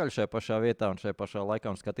būsim atpakaļ šajā pašā vietā un šajā pašā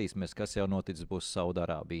laikā un skatīsimies, kas jau noticis būs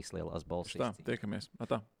Saudārābijas lielās balsīs. Tā, tiekamies.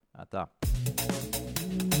 Atā.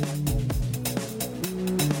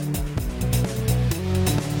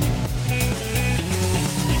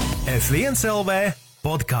 F1 LV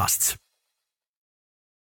podcasts.